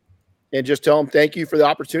message, and just tell them thank you for the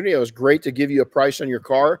opportunity. It was great to give you a price on your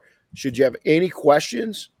car. Should you have any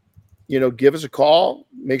questions, give us a call.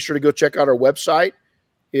 Make sure to go check out our website.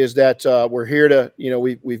 Is that we're here to,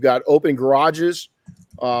 we've got open garages.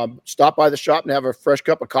 Stop by the shop and have a fresh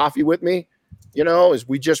cup of coffee with me.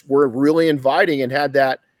 We're really inviting and had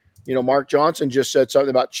that, Mark Johnson just said something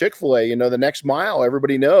about Chick-fil-A, the next mile.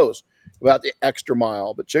 Everybody knows about the extra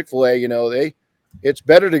mile, but Chick-fil-A, it's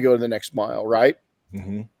better to go to the next mile, right?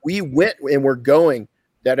 Mm-hmm. We went and we're going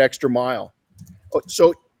that extra mile.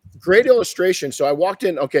 So great illustration. So I walked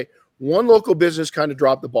in, okay, one local business kind of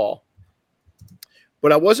dropped the ball.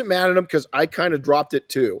 But I wasn't mad at him because I kind of dropped it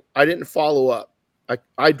too. I didn't follow up.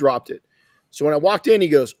 I dropped it. So when I walked in, he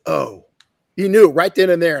goes, oh, he knew right then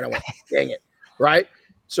and there. And I went, dang it. Right.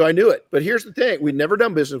 So I knew it. But here's the thing. We'd never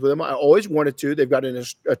done business with them. I always wanted to. They've got an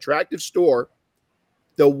attractive store.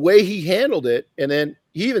 The way he handled it. And then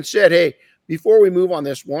he even said, hey, before we move on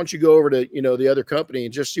this, why don't you go over to, the other company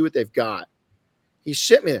and just see what they've got. He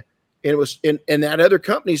sent me. And it was and that other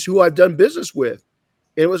company's who I've done business with.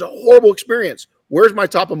 And it was a horrible experience. Where's my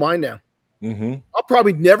top of mind now? Mm-hmm. I'll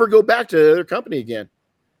probably never go back to the other company again.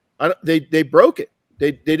 They broke it.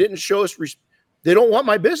 They didn't show us. They don't want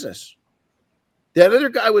my business. That other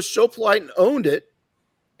guy was so polite and owned it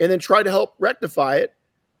and then tried to help rectify it.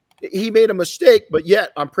 He made a mistake, but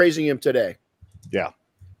yet I'm praising him today. Yeah.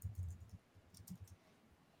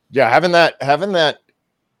 Yeah. Having that,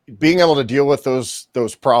 being able to deal with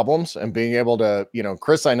those problems and being able to,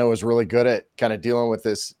 Chris, I know is really good at kind of dealing with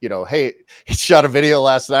this, hey, he shot a video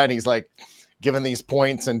last night and he's like giving these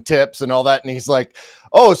points and tips and all that. And he's like,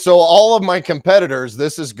 oh, so all of my competitors,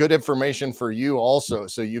 this is good information for you also.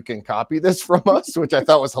 So you can copy this from us, which I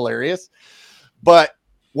thought was hilarious. But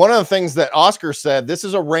one of the things that Oscar said, this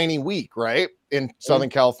is a rainy week, right? In Southern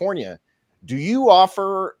California. Do you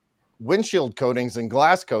offer windshield coatings and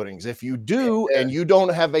glass coatings? If you do, and you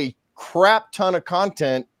don't have a crap ton of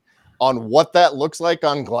content on what that looks like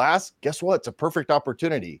on glass, guess what? It's a perfect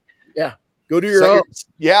opportunity. Yeah. Go to your own.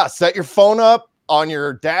 Set your phone up on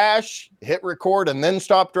your dash, hit record, and then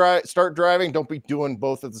start driving. Don't be doing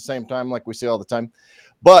both at the same time like we see all the time.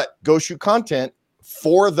 But go shoot content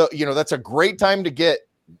for that's a great time to get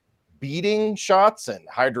beading shots and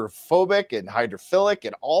hydrophobic and hydrophilic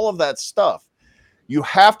and all of that stuff. You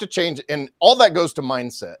have to change, and all that goes to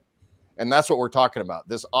mindset. And that's what we're talking about.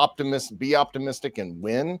 This be optimistic and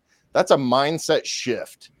win. That's a mindset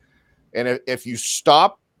shift. And if you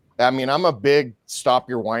stop, I'm a big stop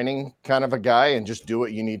your whining kind of a guy and just do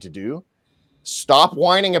what you need to do. Stop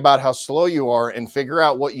whining about how slow you are and figure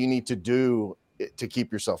out what you need to do to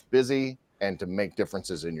keep yourself busy and to make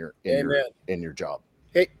differences in your job.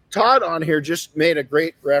 Hey, Todd on here just made a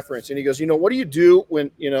great reference, and he goes, what do you do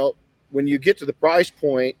when you get to the price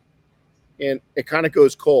point and it kind of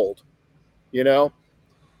goes cold, here's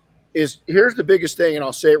the biggest thing. And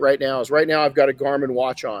I'll say it right now I've got a Garmin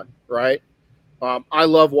watch on, right? I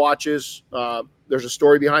love watches. There's a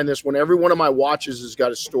story behind this one. Every one of my watches has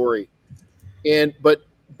got a story. But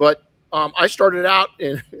I started out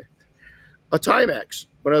in a Timex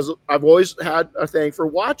I've always had a thing for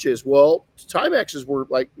watches. Well, Timexes were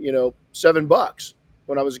like, $7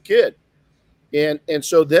 when I was a kid. And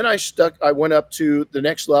so then I went up to the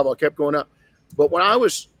next level. I kept going up. But when I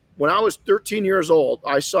was 13 years old,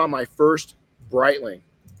 I saw my first Breitling.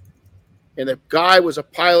 And the guy was a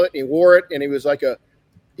pilot and he wore it and he was like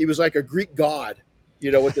a Greek god,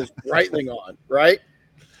 with this Breitling on, right?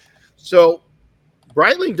 So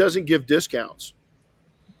Breitling doesn't give discounts.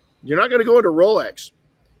 You're not going to go into Rolex.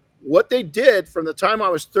 what they did from the time I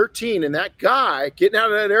was 13 and that guy getting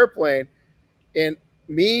out of that airplane and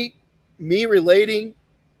me relating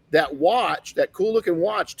that watch, that cool looking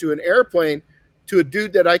watch, to an airplane, to a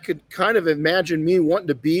dude that I could kind of imagine me wanting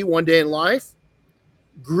to be one day in life,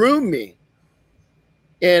 groomed me.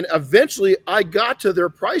 And eventually I got to their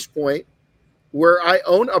price point where I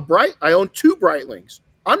own two Breitlings.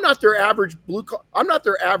 I'm not their average I'm not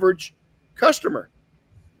their average customer.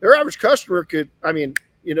 Their average customer could,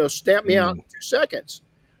 stamp me out in 2 seconds.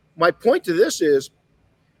 My point to this is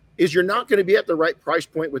you're not going to be at the right price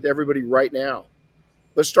point with everybody right now.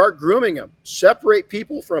 But start grooming them. Separate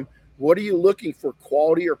people from what are you looking for,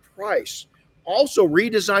 quality or price. Also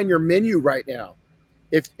redesign your menu right now.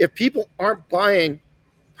 If people aren't buying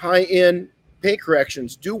high-end paint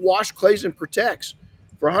corrections, do wash, clays, and protects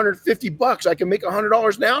for $150. I can make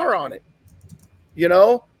 $100 an hour on it.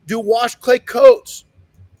 Do wash, clay, coats.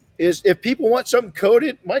 If people want something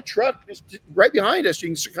coated, my truck is right behind us.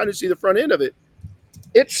 You can kind of see the front end of it.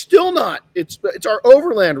 It's still not. It's our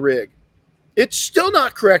overland rig. It's still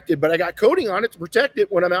not corrected, but I got coating on it to protect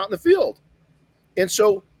it when I'm out in the field. And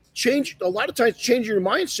so changing your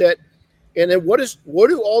mindset. And then what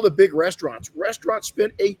do all the big restaurants? Restaurants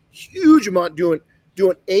spend a huge amount doing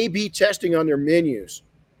A/B testing on their menus.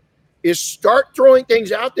 Is start throwing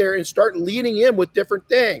things out there and start leading in with different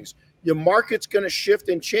things. Your market's going to shift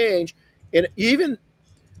and change. And even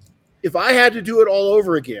if I had to do it all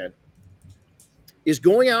over again, is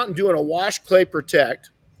going out and doing a wash, clay, protect.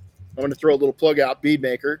 I'm going to throw a little plug out, bead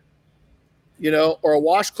maker, or a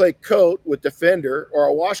wash clay coat with Defender, or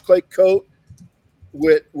a wash clay coat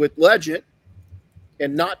with Legend,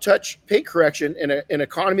 and not touch paint correction in an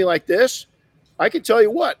economy like this. I can tell you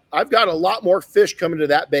what, I've got a lot more fish coming to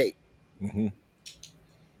that bait. Mm-hmm.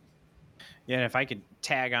 Yeah, and if I could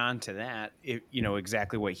tag on to that,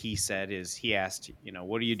 exactly what he said is he asked,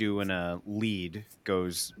 what do you do when a lead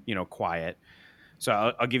goes, quiet? So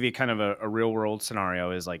I'll give you kind of a real world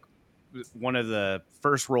scenario. Is like one of the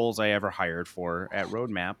first roles I ever hired for at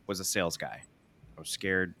Roadmap was a sales guy. I was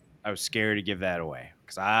scared to give that away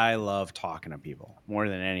because I love talking to people more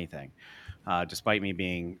than anything, despite me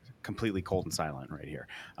being completely cold and silent right here.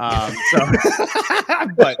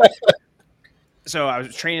 So I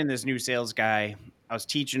was training this new sales guy. I was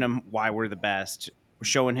teaching him why we're the best,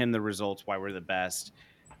 showing him the results, why we're the best.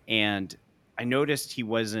 And I noticed he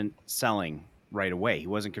wasn't selling right away. He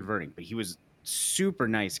wasn't converting, but he was super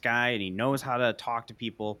nice guy and he knows how to talk to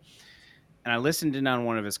people. And I listened in on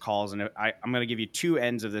one of his calls, and I'm going to give you two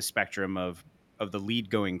ends of the spectrum of the lead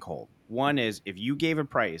going cold. One is if you gave a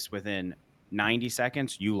price within 90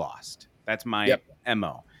 seconds, you lost. That's my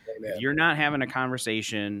MO. If you're not having a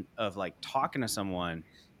conversation of like talking to someone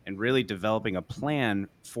and really developing a plan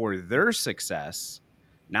for their success,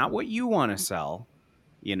 not what you want to sell,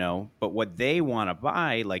 but what they want to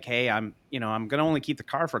buy, like, hey, I'm going to only keep the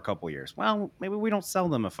car for a couple of years. Well, maybe we don't sell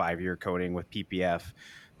them a 5-year coating with PPF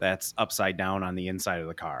that's upside down on the inside of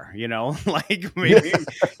the car, like maybe,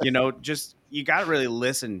 just, you got to really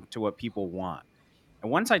listen to what people want.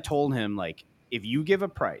 And once I told him, like, if you give a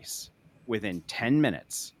price within 10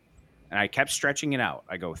 minutes, and I kept stretching it out,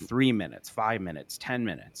 I go 3 minutes, 5 minutes, 10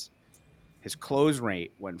 minutes, his close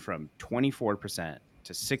rate went from 24%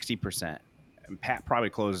 to 60%. And Pat probably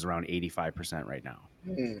closes around 85% right now.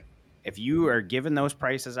 Mm. If you are giving those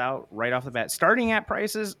prices out right off the bat, starting at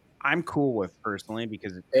prices, I'm cool with personally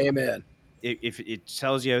because amen. If it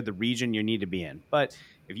tells you the region you need to be in. But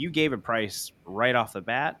if you gave a price right off the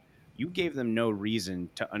bat, you gave them no reason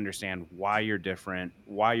to understand why you're different,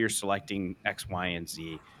 why you're selecting X, Y, and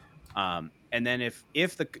Z. And then if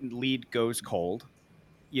the lead goes cold,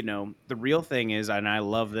 the real thing is, and I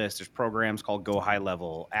love this, there's programs called Go High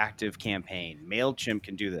Level, Active Campaign, MailChimp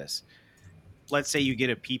can do this. Let's say you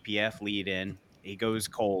get a PPF lead in, he goes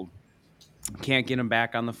cold, can't get him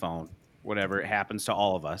back on the phone, whatever, it happens to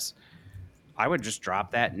all of us. I would just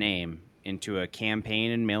drop that name into a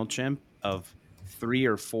campaign in MailChimp of 3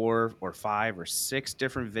 or 4 or 5 or 6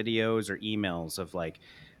 different videos or emails of like,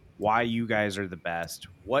 why you guys are the best,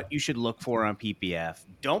 what you should look for on PPF.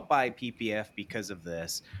 Don't buy PPF because of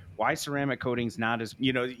this. Why ceramic coating's not as,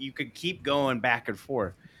 you could keep going back and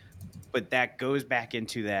forth. But that goes back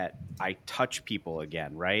into that I touch people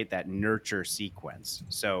again, right? That nurture sequence.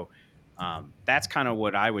 So that's kind of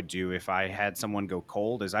what I would do if I had someone go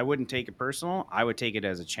cold, is I wouldn't take it personal. I would take it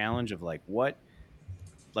as a challenge of like, what,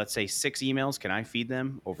 let's say 6 emails can I feed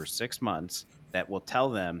them over 6 months that will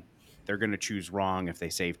tell them they're going to choose wrong if they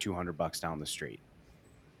save $200 down the street.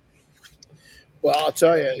 Well, I'll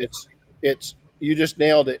tell you, it's you just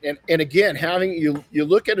nailed it. And again, having you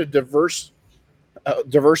look at a diverse a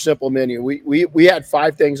diverse, simple menu. We had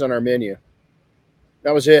 5 things on our menu.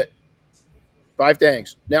 That was it. 5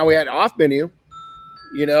 things. Now we had off menu.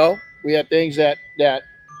 You know, we had things that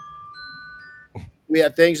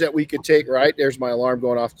we could take. Right there's my alarm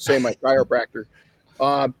going off. Say my chiropractor.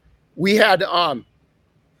 Um, we had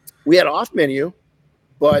off menu,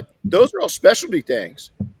 but those are all specialty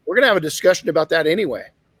things. We're gonna have a discussion about that anyway.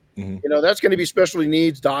 Mm-hmm. You know, that's going to be specialty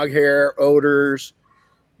needs, dog hair, odors,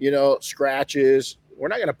 you know, scratches. We're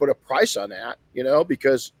not going to put a price on that, you know,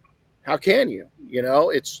 because how can you? You know,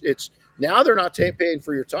 it's now they're not paying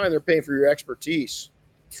for your time; they're paying for your expertise.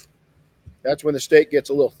 That's when the steak gets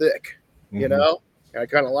a little thick, you know. I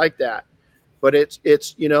kind of like that, but it's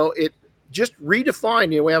you know, it just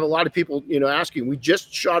redefined. You know, we have a lot of people, you know, asking. We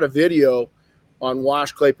just shot a video on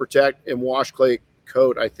Wash Clay Protect and Wash Clay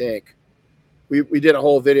Coat, I think. We did a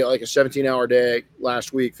whole video, like a 17-hour day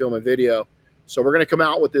last week, filming video. So we're going to come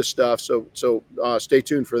out with this stuff. So stay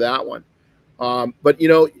tuned for that one. But, you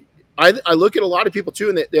know, I look at a lot of people too.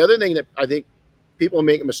 And the other thing that I think people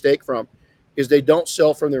make a mistake from is they don't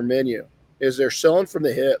sell from their menu, is they're selling from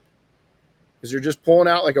the hip, is they're just pulling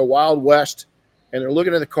out like a Wild West and they're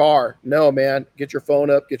looking at the car. No, man, get your phone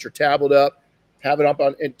up, get your tablet up, have it up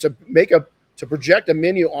on, and to project a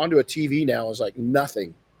menu onto a TV now is like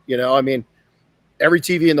nothing. You know, I mean, every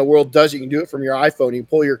TV in the world does it. You can do it from your iPhone. You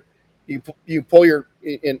pull your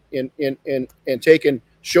and take and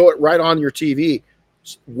show it right on your TV.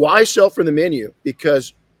 Why sell from the menu?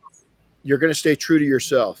 Because you're going to stay true to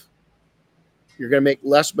yourself. You're going to make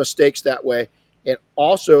less mistakes that way, and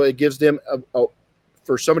also it gives them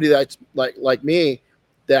for somebody that's like me,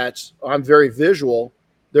 I'm very visual.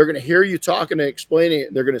 They're going to hear you talking and explaining it.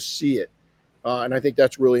 And they're going to see it, and I think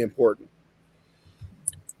that's really important.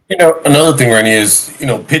 You know, another thing, Renny, is, you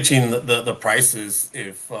know, pitching the prices.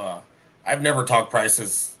 If I've never talked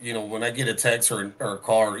prices, you know, when I get a text or a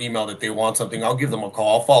call or email that they want something, I'll give them a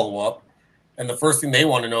call, I'll follow up. And the first thing they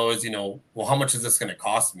want to know is, you know, well, how much is this going to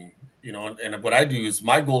cost me? You know, and what I do is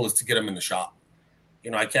my goal is to get them in the shop.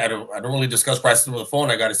 You know, I don't really discuss prices over the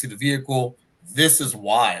phone. I got to see the vehicle. This is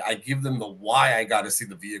why I give them the why. I got to see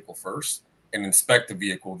the vehicle first and inspect the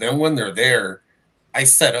vehicle. Then when they're there, I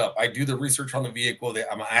set up, I do the research on the vehicle.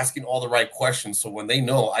 I'm asking all the right questions. So when they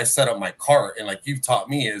know, I set up my cart, and like you've taught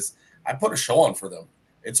me, is I put a show on for them.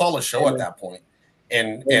 It's all a show at that point.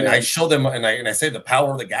 And I show them, and I say the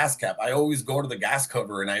power of the gas cap. I always go to the gas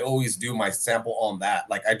cover and I always do my sample on that.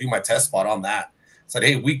 Like I do my test spot on that. Said,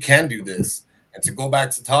 hey, we can do this. And to go back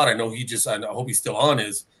to Todd, I hope he's still on,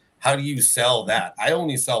 is how do you sell that? I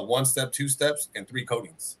only sell 1 step, 2 steps, and 3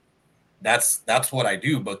 coatings. That's what I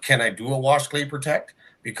do. But can I do a Wash Clay Protect?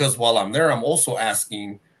 Because while I'm there, I'm also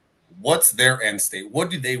asking, what's their end state? What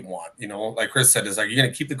do they want? You know, like Chris said, is like, you're going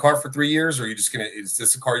to keep the car for 3 years, or is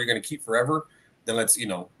this a car you're going to keep forever? Then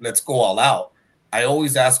let's go all out. I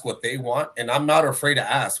always ask what they want, and I'm not afraid to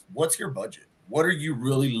ask, what's your budget? What are you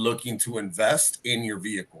really looking to invest in your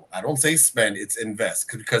vehicle? I don't say spend, it's invest,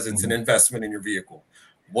 because it's an investment in your vehicle.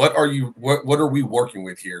 What are we working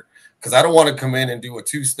with here? Because I don't want to come in and do a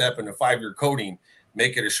 2-step and a 5-year coating,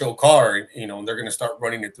 make it a show car, you know, and they're going to start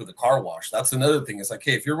running it through the car wash. That's another thing. It's like,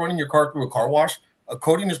 hey, if you're running your car through a car wash, a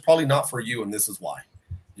coating is probably not for you, and this is why.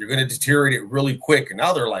 You're going to deteriorate it really quick. And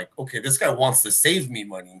now they're like, okay, this guy wants to save me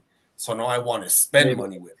money, so now I want to spend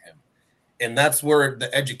money with him. And that's where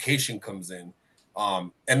the education comes in.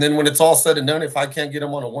 And then when it's all said and done, if I can't get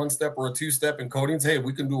them on a 1-step or a 2-step in coatings, hey,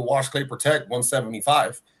 we can do a Wash Clay Protect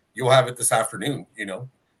 175. You'll have it this afternoon. You know,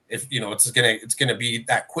 if you know it's gonna be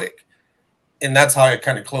that quick. And that's how I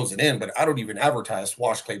kind of close it in. But I don't even advertise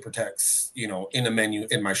Wash Clay Protects, you know, in a menu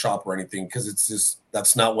in my shop or anything, because it's just,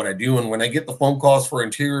 that's not what I do. And when I get the phone calls for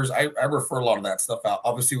interiors, I refer a lot of that stuff out.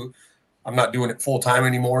 Obviously, I'm not doing it full time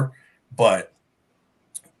anymore, but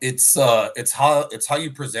it's how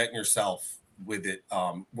you present yourself with it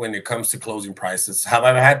when it comes to closing prices. Have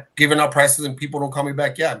I had given out prices and people don't call me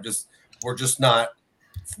back? Yeah, we're just not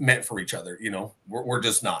meant for each other. You know, we're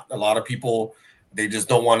just not. A lot of people, they just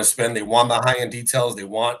don't want to spend. They want the high-end details. They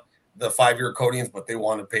want the 5-year coatings, but they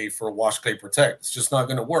want to pay for Wash Clay Protect. It's just not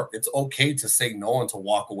going to work. It's okay to say no and to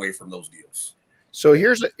walk away from those deals. So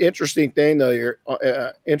here's an interesting thing, though. You're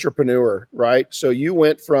entrepreneur, right? So you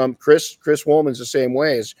went from Chris Woolman's the same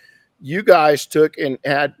way. As you guys took and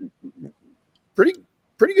had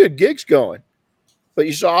pretty good gigs going, but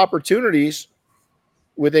you saw opportunities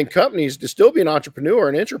within companies to still be an entrepreneur,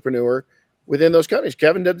 an entrepreneur within those companies.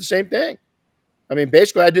 Kevin did the same thing. I mean,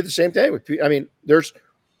 basically, I did the same thing.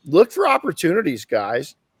 Look for opportunities,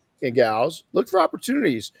 guys and gals. Look for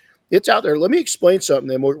opportunities. It's out there. Let me explain something,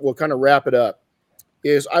 then we'll kind of wrap it up.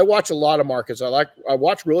 Is I watch a lot of markets. I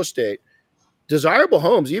watch real estate. desirable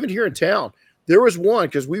homes, even here in town. There was one,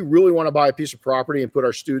 because we really want to buy a piece of property and put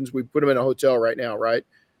our students, we put them in a hotel right now, right?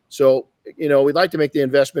 So, we'd like to make the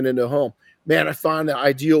investment into a home. Man, I found the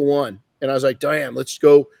ideal one. And I was like, Diane, let's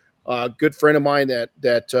go. Good friend of mine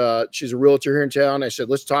that she's a realtor here in town. I said,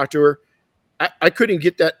 let's talk to her. I couldn't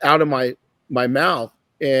get that out of my mouth,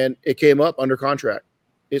 and it came up under contract.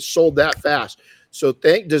 It sold that fast. So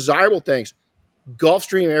desirable things.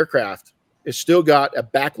 Gulfstream Aircraft has still got a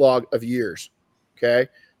backlog of years. Okay.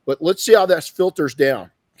 But let's see how that filters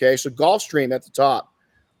down. Okay. So Gulfstream at the top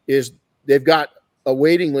they've got a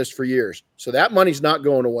waiting list for years. So that money's not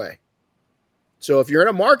going away. So if you're in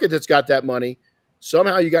a market that's got that money,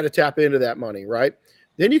 somehow you got to tap into that money, right?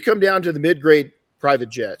 Then you come down to the mid-grade private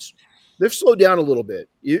jets. They've slowed down a little bit.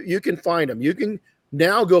 You can find them. You can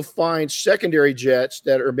now go find secondary jets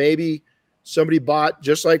that are maybe somebody bought,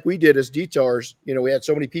 just like we did as detailers. We had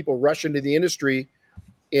so many people rush into the industry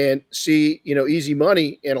and see, easy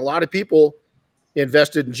money. And a lot of people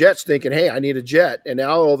invested in jets thinking, hey, I need a jet. And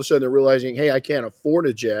now all of a sudden they're realizing, hey, I can't afford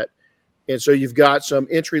a jet. And so you've got some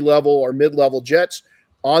entry-level or mid-level jets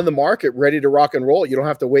on the market ready to rock and roll. You don't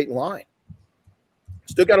have to wait in line.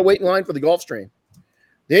 Still got to wait in line for the Gulfstream.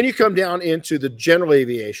 Then you come down into the general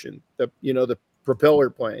aviation, the propeller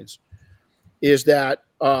planes. Is that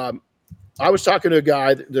I was talking to a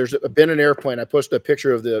guy. There's been an airplane. I posted a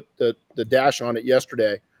picture of the dash on it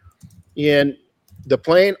yesterday, and the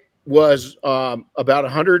plane was about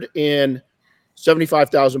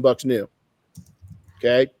 $175,000 new.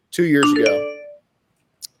 Okay, 2 years ago.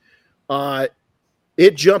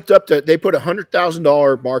 It jumped up to, they put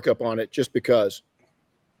 $100,000 markup on it just because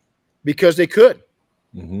they could.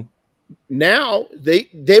 Mm-hmm. Now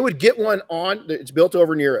they would get one on. It's built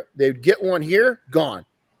over in Europe. They'd get one here, gone.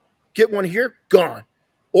 Get one here, gone.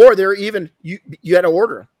 Or they're even you had to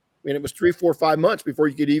order them. I mean, it was 3, 4, 5 months before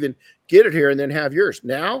you could even get it here and then have yours.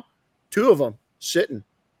 Now, 2 of them sitting.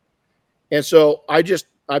 And so I've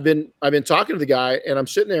been talking to the guy, and I'm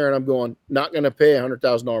sitting there and I'm going, not going to pay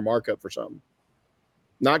 $100,000 markup for something.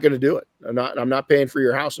 Not going to do it. I'm not paying for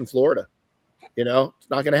your house in Florida. It's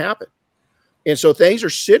not going to happen. And so things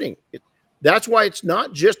are sitting. That's why it's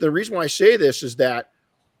not just, the reason why I say this is that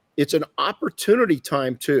it's an opportunity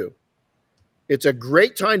time too. It's a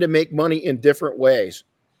great time to make money in different ways.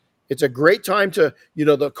 It's a great time to,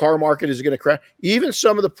 the car market is going to crash. Even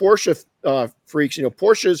some of the Porsche freaks,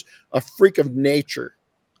 Porsche's a freak of nature,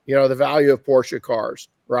 the value of Porsche cars,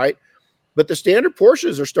 right? But the standard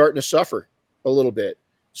Porsches are starting to suffer a little bit.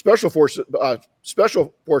 Special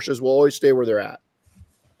Porsches will always stay where they're at.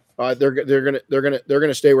 They're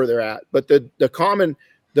gonna stay where they're at. But the common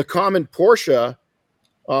Porsche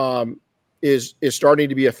is starting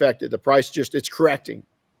to be affected. The price it's correcting.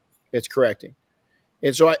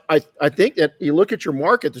 And so I think that you look at your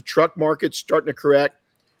market, the truck market's starting to correct.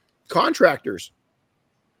 Contractors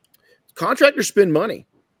spend money,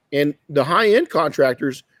 and the high-end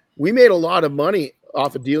contractors, we made a lot of money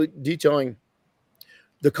off of detailing.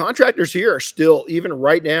 The contractors here are still, even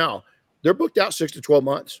right now, they're booked out 6 to 12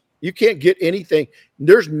 months. You can't get anything.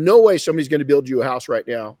 There's no way somebody's going to build you a house right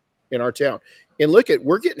now in our town. And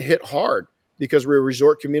we're getting hit hard because we're a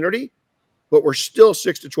resort community, but we're still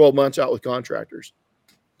 6 to 12 months out with contractors.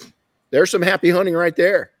 There's some happy hunting right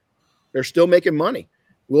there. They're still making money.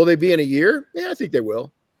 Will they be in a year? Yeah, I think they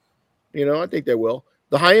will. I think they will.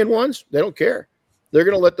 The high-end ones, they don't care. They're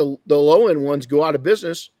going to let the low-end ones go out of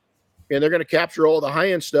business, and they're going to capture all the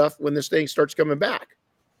high-end stuff when this thing starts coming back.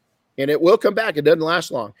 And it will come back. It doesn't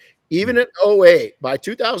last long. Even at 2008, by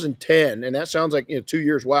 2010, and that sounds like 2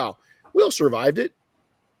 years, wow, we all survived it.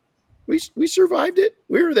 We survived it.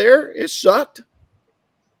 We were there. It sucked.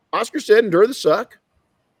 Oscar said, endure the suck.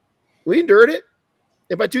 We endured it.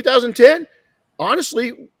 And by 2010,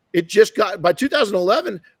 honestly, by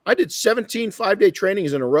 2011, I did 17 5-day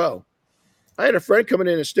trainings in a row. I had a friend coming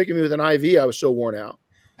in and sticking me with an IV. I was so worn out.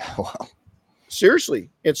 Wow. Seriously.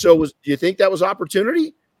 And so do you think that was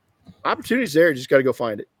opportunity? Opportunity's there. You just got to go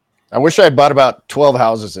find it. I wish I had bought about 12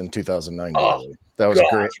 houses in 2009. Oh, that was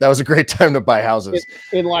a great time to buy houses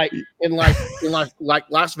in like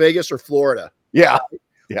Las Vegas or Florida. Yeah.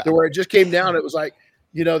 Where it just came down. It was like,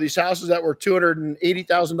 these houses that were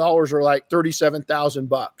 $280,000 are like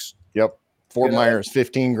 $37,000. Yep. Fort Myers,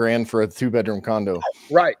 $15,000 for a 2-bedroom condo.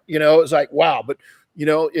 Right. It's like, wow. But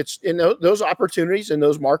it's in those opportunities in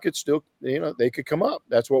those markets still, they could come up.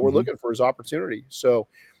 That's what we're looking for, is opportunity. So,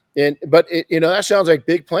 but that sounds like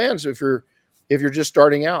big plans if you're just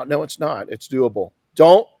starting out. No, it's not. It's doable.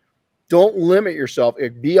 Don't limit yourself.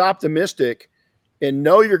 Be optimistic and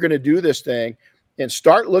know you're going to do this thing. and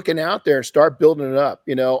start looking out there and start building it up.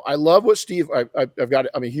 You know, I love what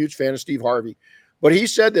I'm a huge fan of Steve Harvey, but he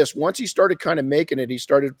said this once he started kind of making it, he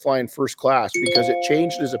started flying first class because it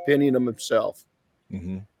changed his opinion of himself.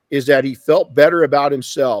 Mm-hmm. Is that he felt better about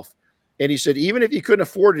himself. And he said, even if he couldn't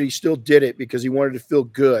afford it, he still did it because he wanted to feel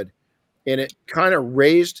good. And it kind of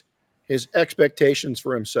raised his expectations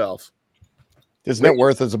for himself. His net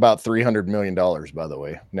worth is about $300 million, by the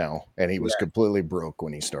way, now. And he was completely broke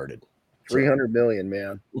when he started. 300 million,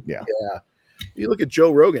 man. Yeah. Yeah. You look at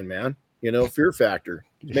Joe Rogan, man, you know, fear factor,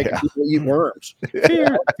 making people eat worms.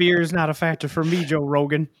 Fear is not a factor for me, Joe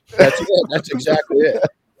Rogan. That's it. That's exactly it.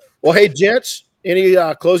 Well, hey, gents, any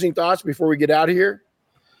closing thoughts before we get out of here?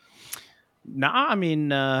 Nah, I mean,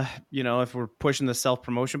 you know, if we're pushing the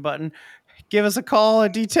self-promotion button, give us a call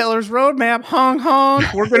at Detailer's Roadmap. Hong Hong.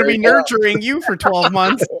 We're going to be nurturing you for 12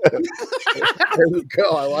 months. There we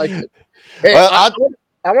go. I like it. Hey,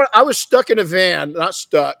 well, I was stuck in a van, not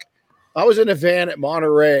stuck. I was in a van at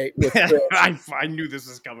Monterey with Chris. I knew this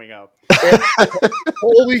was coming up.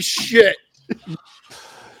 Holy shit.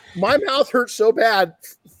 My mouth hurt so bad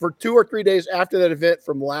for 2 or 3 days after that event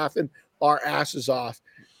from laughing our asses off.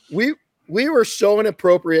 We were so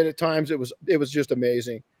inappropriate at times. It was just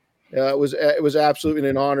amazing. It was absolutely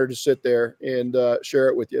an honor to sit there and share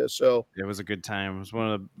it with you. So it was a good time. It was one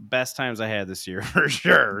of the best times I had this year for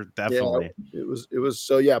sure. Definitely. Yeah, it was.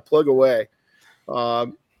 So yeah, plug away.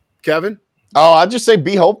 Kevin? Oh, I'd just say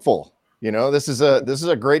be hopeful. You know, this is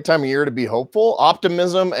a great time of year to be hopeful.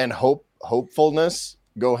 Optimism and hopefulness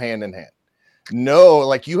go hand in hand. No,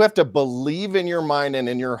 like you have to believe in your mind and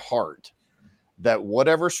in your heart that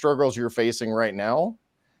whatever struggles you're facing right now,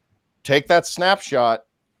 take that snapshot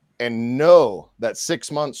and know that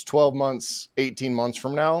 6 months, 12 months, 18 months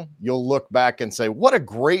from now, you'll look back and say, what a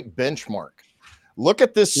great benchmark. Look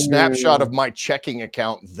at this snapshot of my checking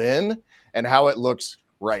account then and how it looks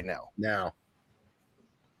right now.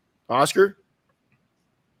 Oscar?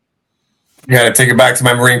 You got to take it back to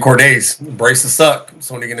my Marine Corps days. Embrace the suck. It's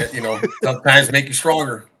only going to, tough times make you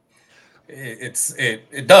stronger.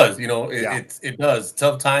 It does, it does.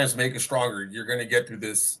 Tough times make you stronger. You're going to get through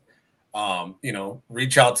this.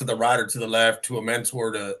 Reach out to the right or to the left, to a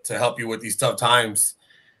mentor to help you with these tough times.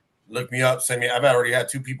 Look me up, I've already had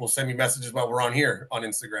 2 people send me messages while we're on here on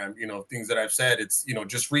Instagram, things that I've said. It's,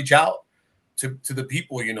 just reach out to the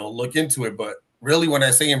people, look into it. But really, when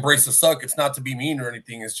I say embrace the suck, it's not to be mean or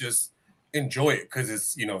anything. It's just enjoy it. Cause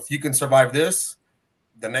it's, if you can survive this,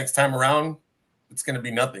 the next time around, it's going to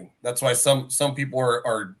be nothing. That's why some people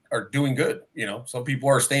are doing good. Some people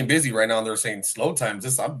are staying busy right now. And they're saying slow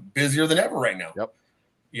times. I'm busier than ever right now. Yep.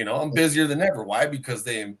 I'm busier than ever. Why? Because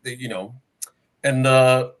they and then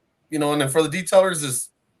for the detailers is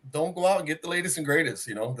don't go out and get the latest and greatest.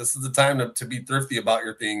 This is the time to be thrifty about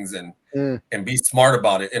your things and be smart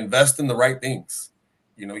about it. Invest in the right things.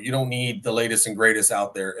 You don't need the latest and greatest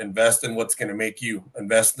out there. Invest in what's going to make you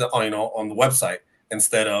invest on the website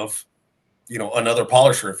instead of another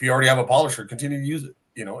polisher. If you already have a polisher, continue to use it.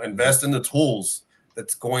 Invest in the tools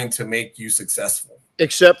that's going to make you successful.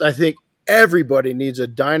 Except I think everybody needs a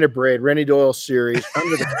Dynabraid Renny Doyle series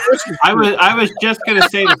under the Christmas tree. I was just going to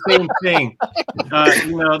say the same thing.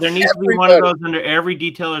 There needs to be one of those under every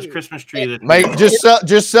detailer's Christmas tree. Mate,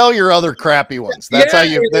 just sell your other crappy ones. That's how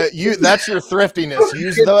that's your thriftiness.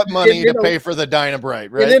 Use that money to pay for the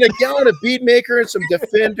Dynabraid, right? And then a gallon of bead maker and some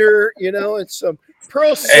Defender, and some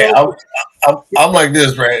Pearl soap. Hey, I'm like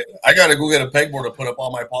this, right? I got to go get a pegboard to put up all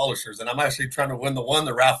my polishers, and I'm actually trying to win the one.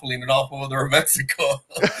 They're raffling it off over there in Mexico.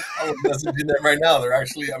 I was messaging them right now. They're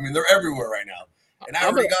actually, they're everywhere right now, and I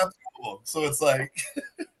already got through them. So it's like,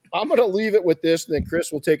 I'm going to leave it with this, and then Chris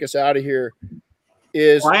will take us out of here.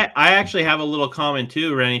 I actually have a little comment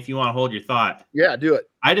too, Renny, if you want to hold your thought. Yeah, do it.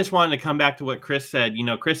 I just wanted to come back to what Chris said.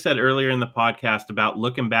 Chris said earlier in the podcast about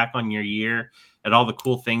looking back on your year at all the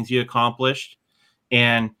cool things you accomplished.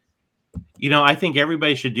 And, I think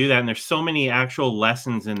everybody should do that. And there's so many actual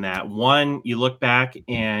lessons in that. One, you look back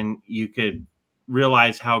and you could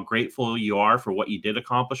realize how grateful you are for what you did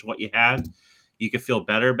accomplish, what you had. You could feel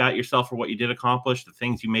better about yourself for what you did accomplish, the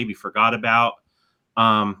things you maybe forgot about.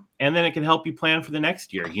 And then it can help you plan for the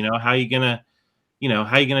next year. How you going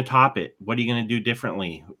to top it? What are you going to do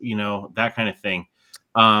differently? That kind of thing.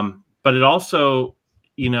 But it also,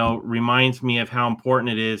 reminds me of how important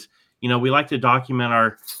it is. We like to document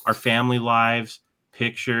our family lives,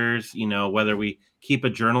 pictures, whether we keep a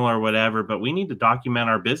journal or whatever, but we need to document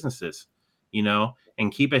our businesses,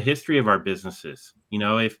 and keep a history of our businesses.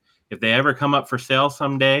 If they ever come up for sale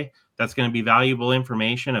someday, that's going to be valuable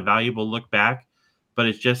information, a valuable look back, but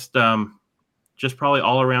it's just probably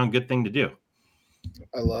all around good thing to do.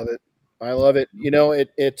 I love it. I love it. You know,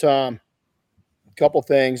 a couple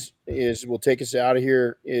things will take us out of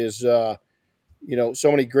here is, you know,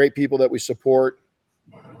 so many great people that we support,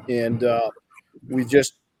 and we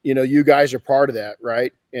just, you know, you guys are part of that,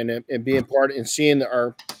 right? And being part and seeing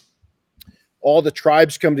all the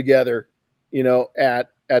tribes come together, you know, at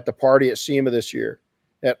the party at SEMA this year,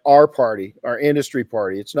 at our party, our industry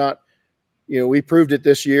party. It's not, you know, we proved it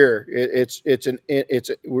this year.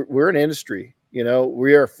 We're an industry, you know,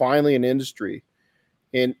 we are finally an industry,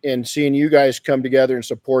 and seeing you guys come together and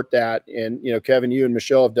support that. And, you know, Kevin, you and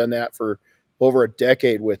Michelle have done that for over a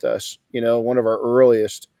decade with us, you know, one of our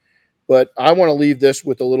earliest. But I want to leave this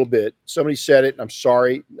with a little bit. Somebody said it, and I'm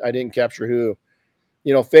sorry I didn't capture who.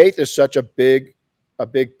 You know, faith is such a big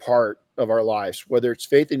part of our lives, whether it's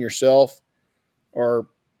faith in yourself or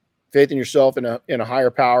faith in yourself in a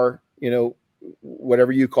higher power, you know,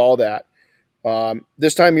 whatever you call that.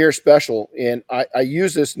 This time of year is special, and I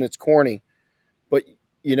use this, and it's corny, but,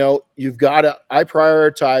 you know, I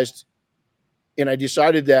prioritized, and I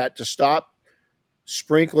decided that to stop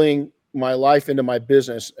sprinkling my life into my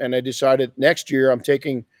business. And I decided next year I'm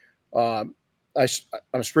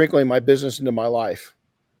sprinkling my business into my life.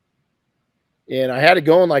 And I had it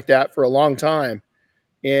going like that for a long time.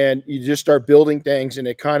 And you just start building things, and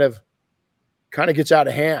it kind of gets out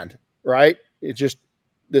of hand, right? It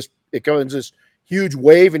becomes this huge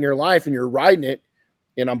wave in your life, and you're riding it,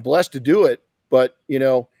 and I'm blessed to do it. But, you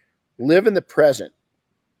know, live in the present.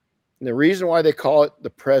 And the reason why they call it the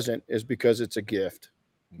present is because it's a gift.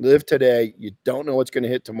 Live today. You don't know what's going to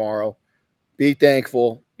hit tomorrow. Be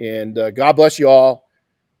thankful, and God bless you all.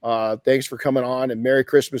 Thanks for coming on, and Merry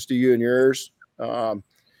Christmas to you and yours.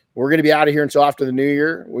 We're going to be out of here until after the new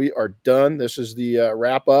year. We are done. This is the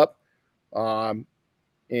wrap up. And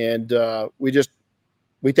we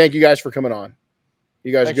thank you guys for coming on.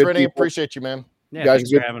 You guys thanks, are good Renny. people. Appreciate you, man. Yeah, you guys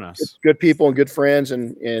thanks are for having us. good people and good friends,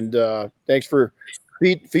 and thanks for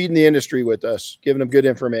feeding the industry with us, giving them good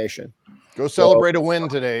information. Go celebrate a win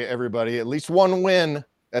today, everybody. At least one win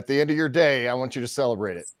at the end of your day. I want you to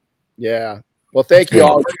celebrate it. Yeah. Well, thank you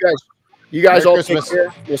all. You guys Merry all Christmas. take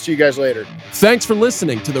care. We'll see you guys later. Thanks for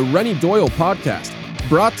listening to the Renny Doyle podcast,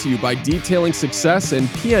 brought to you by Detailing Success and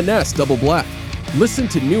PNS Double Black. Listen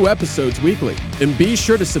to new episodes weekly, and be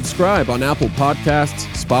sure to subscribe on Apple Podcasts,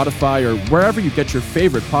 Spotify, or wherever you get your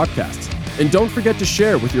favorite podcasts. And don't forget to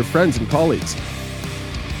share with your friends and colleagues.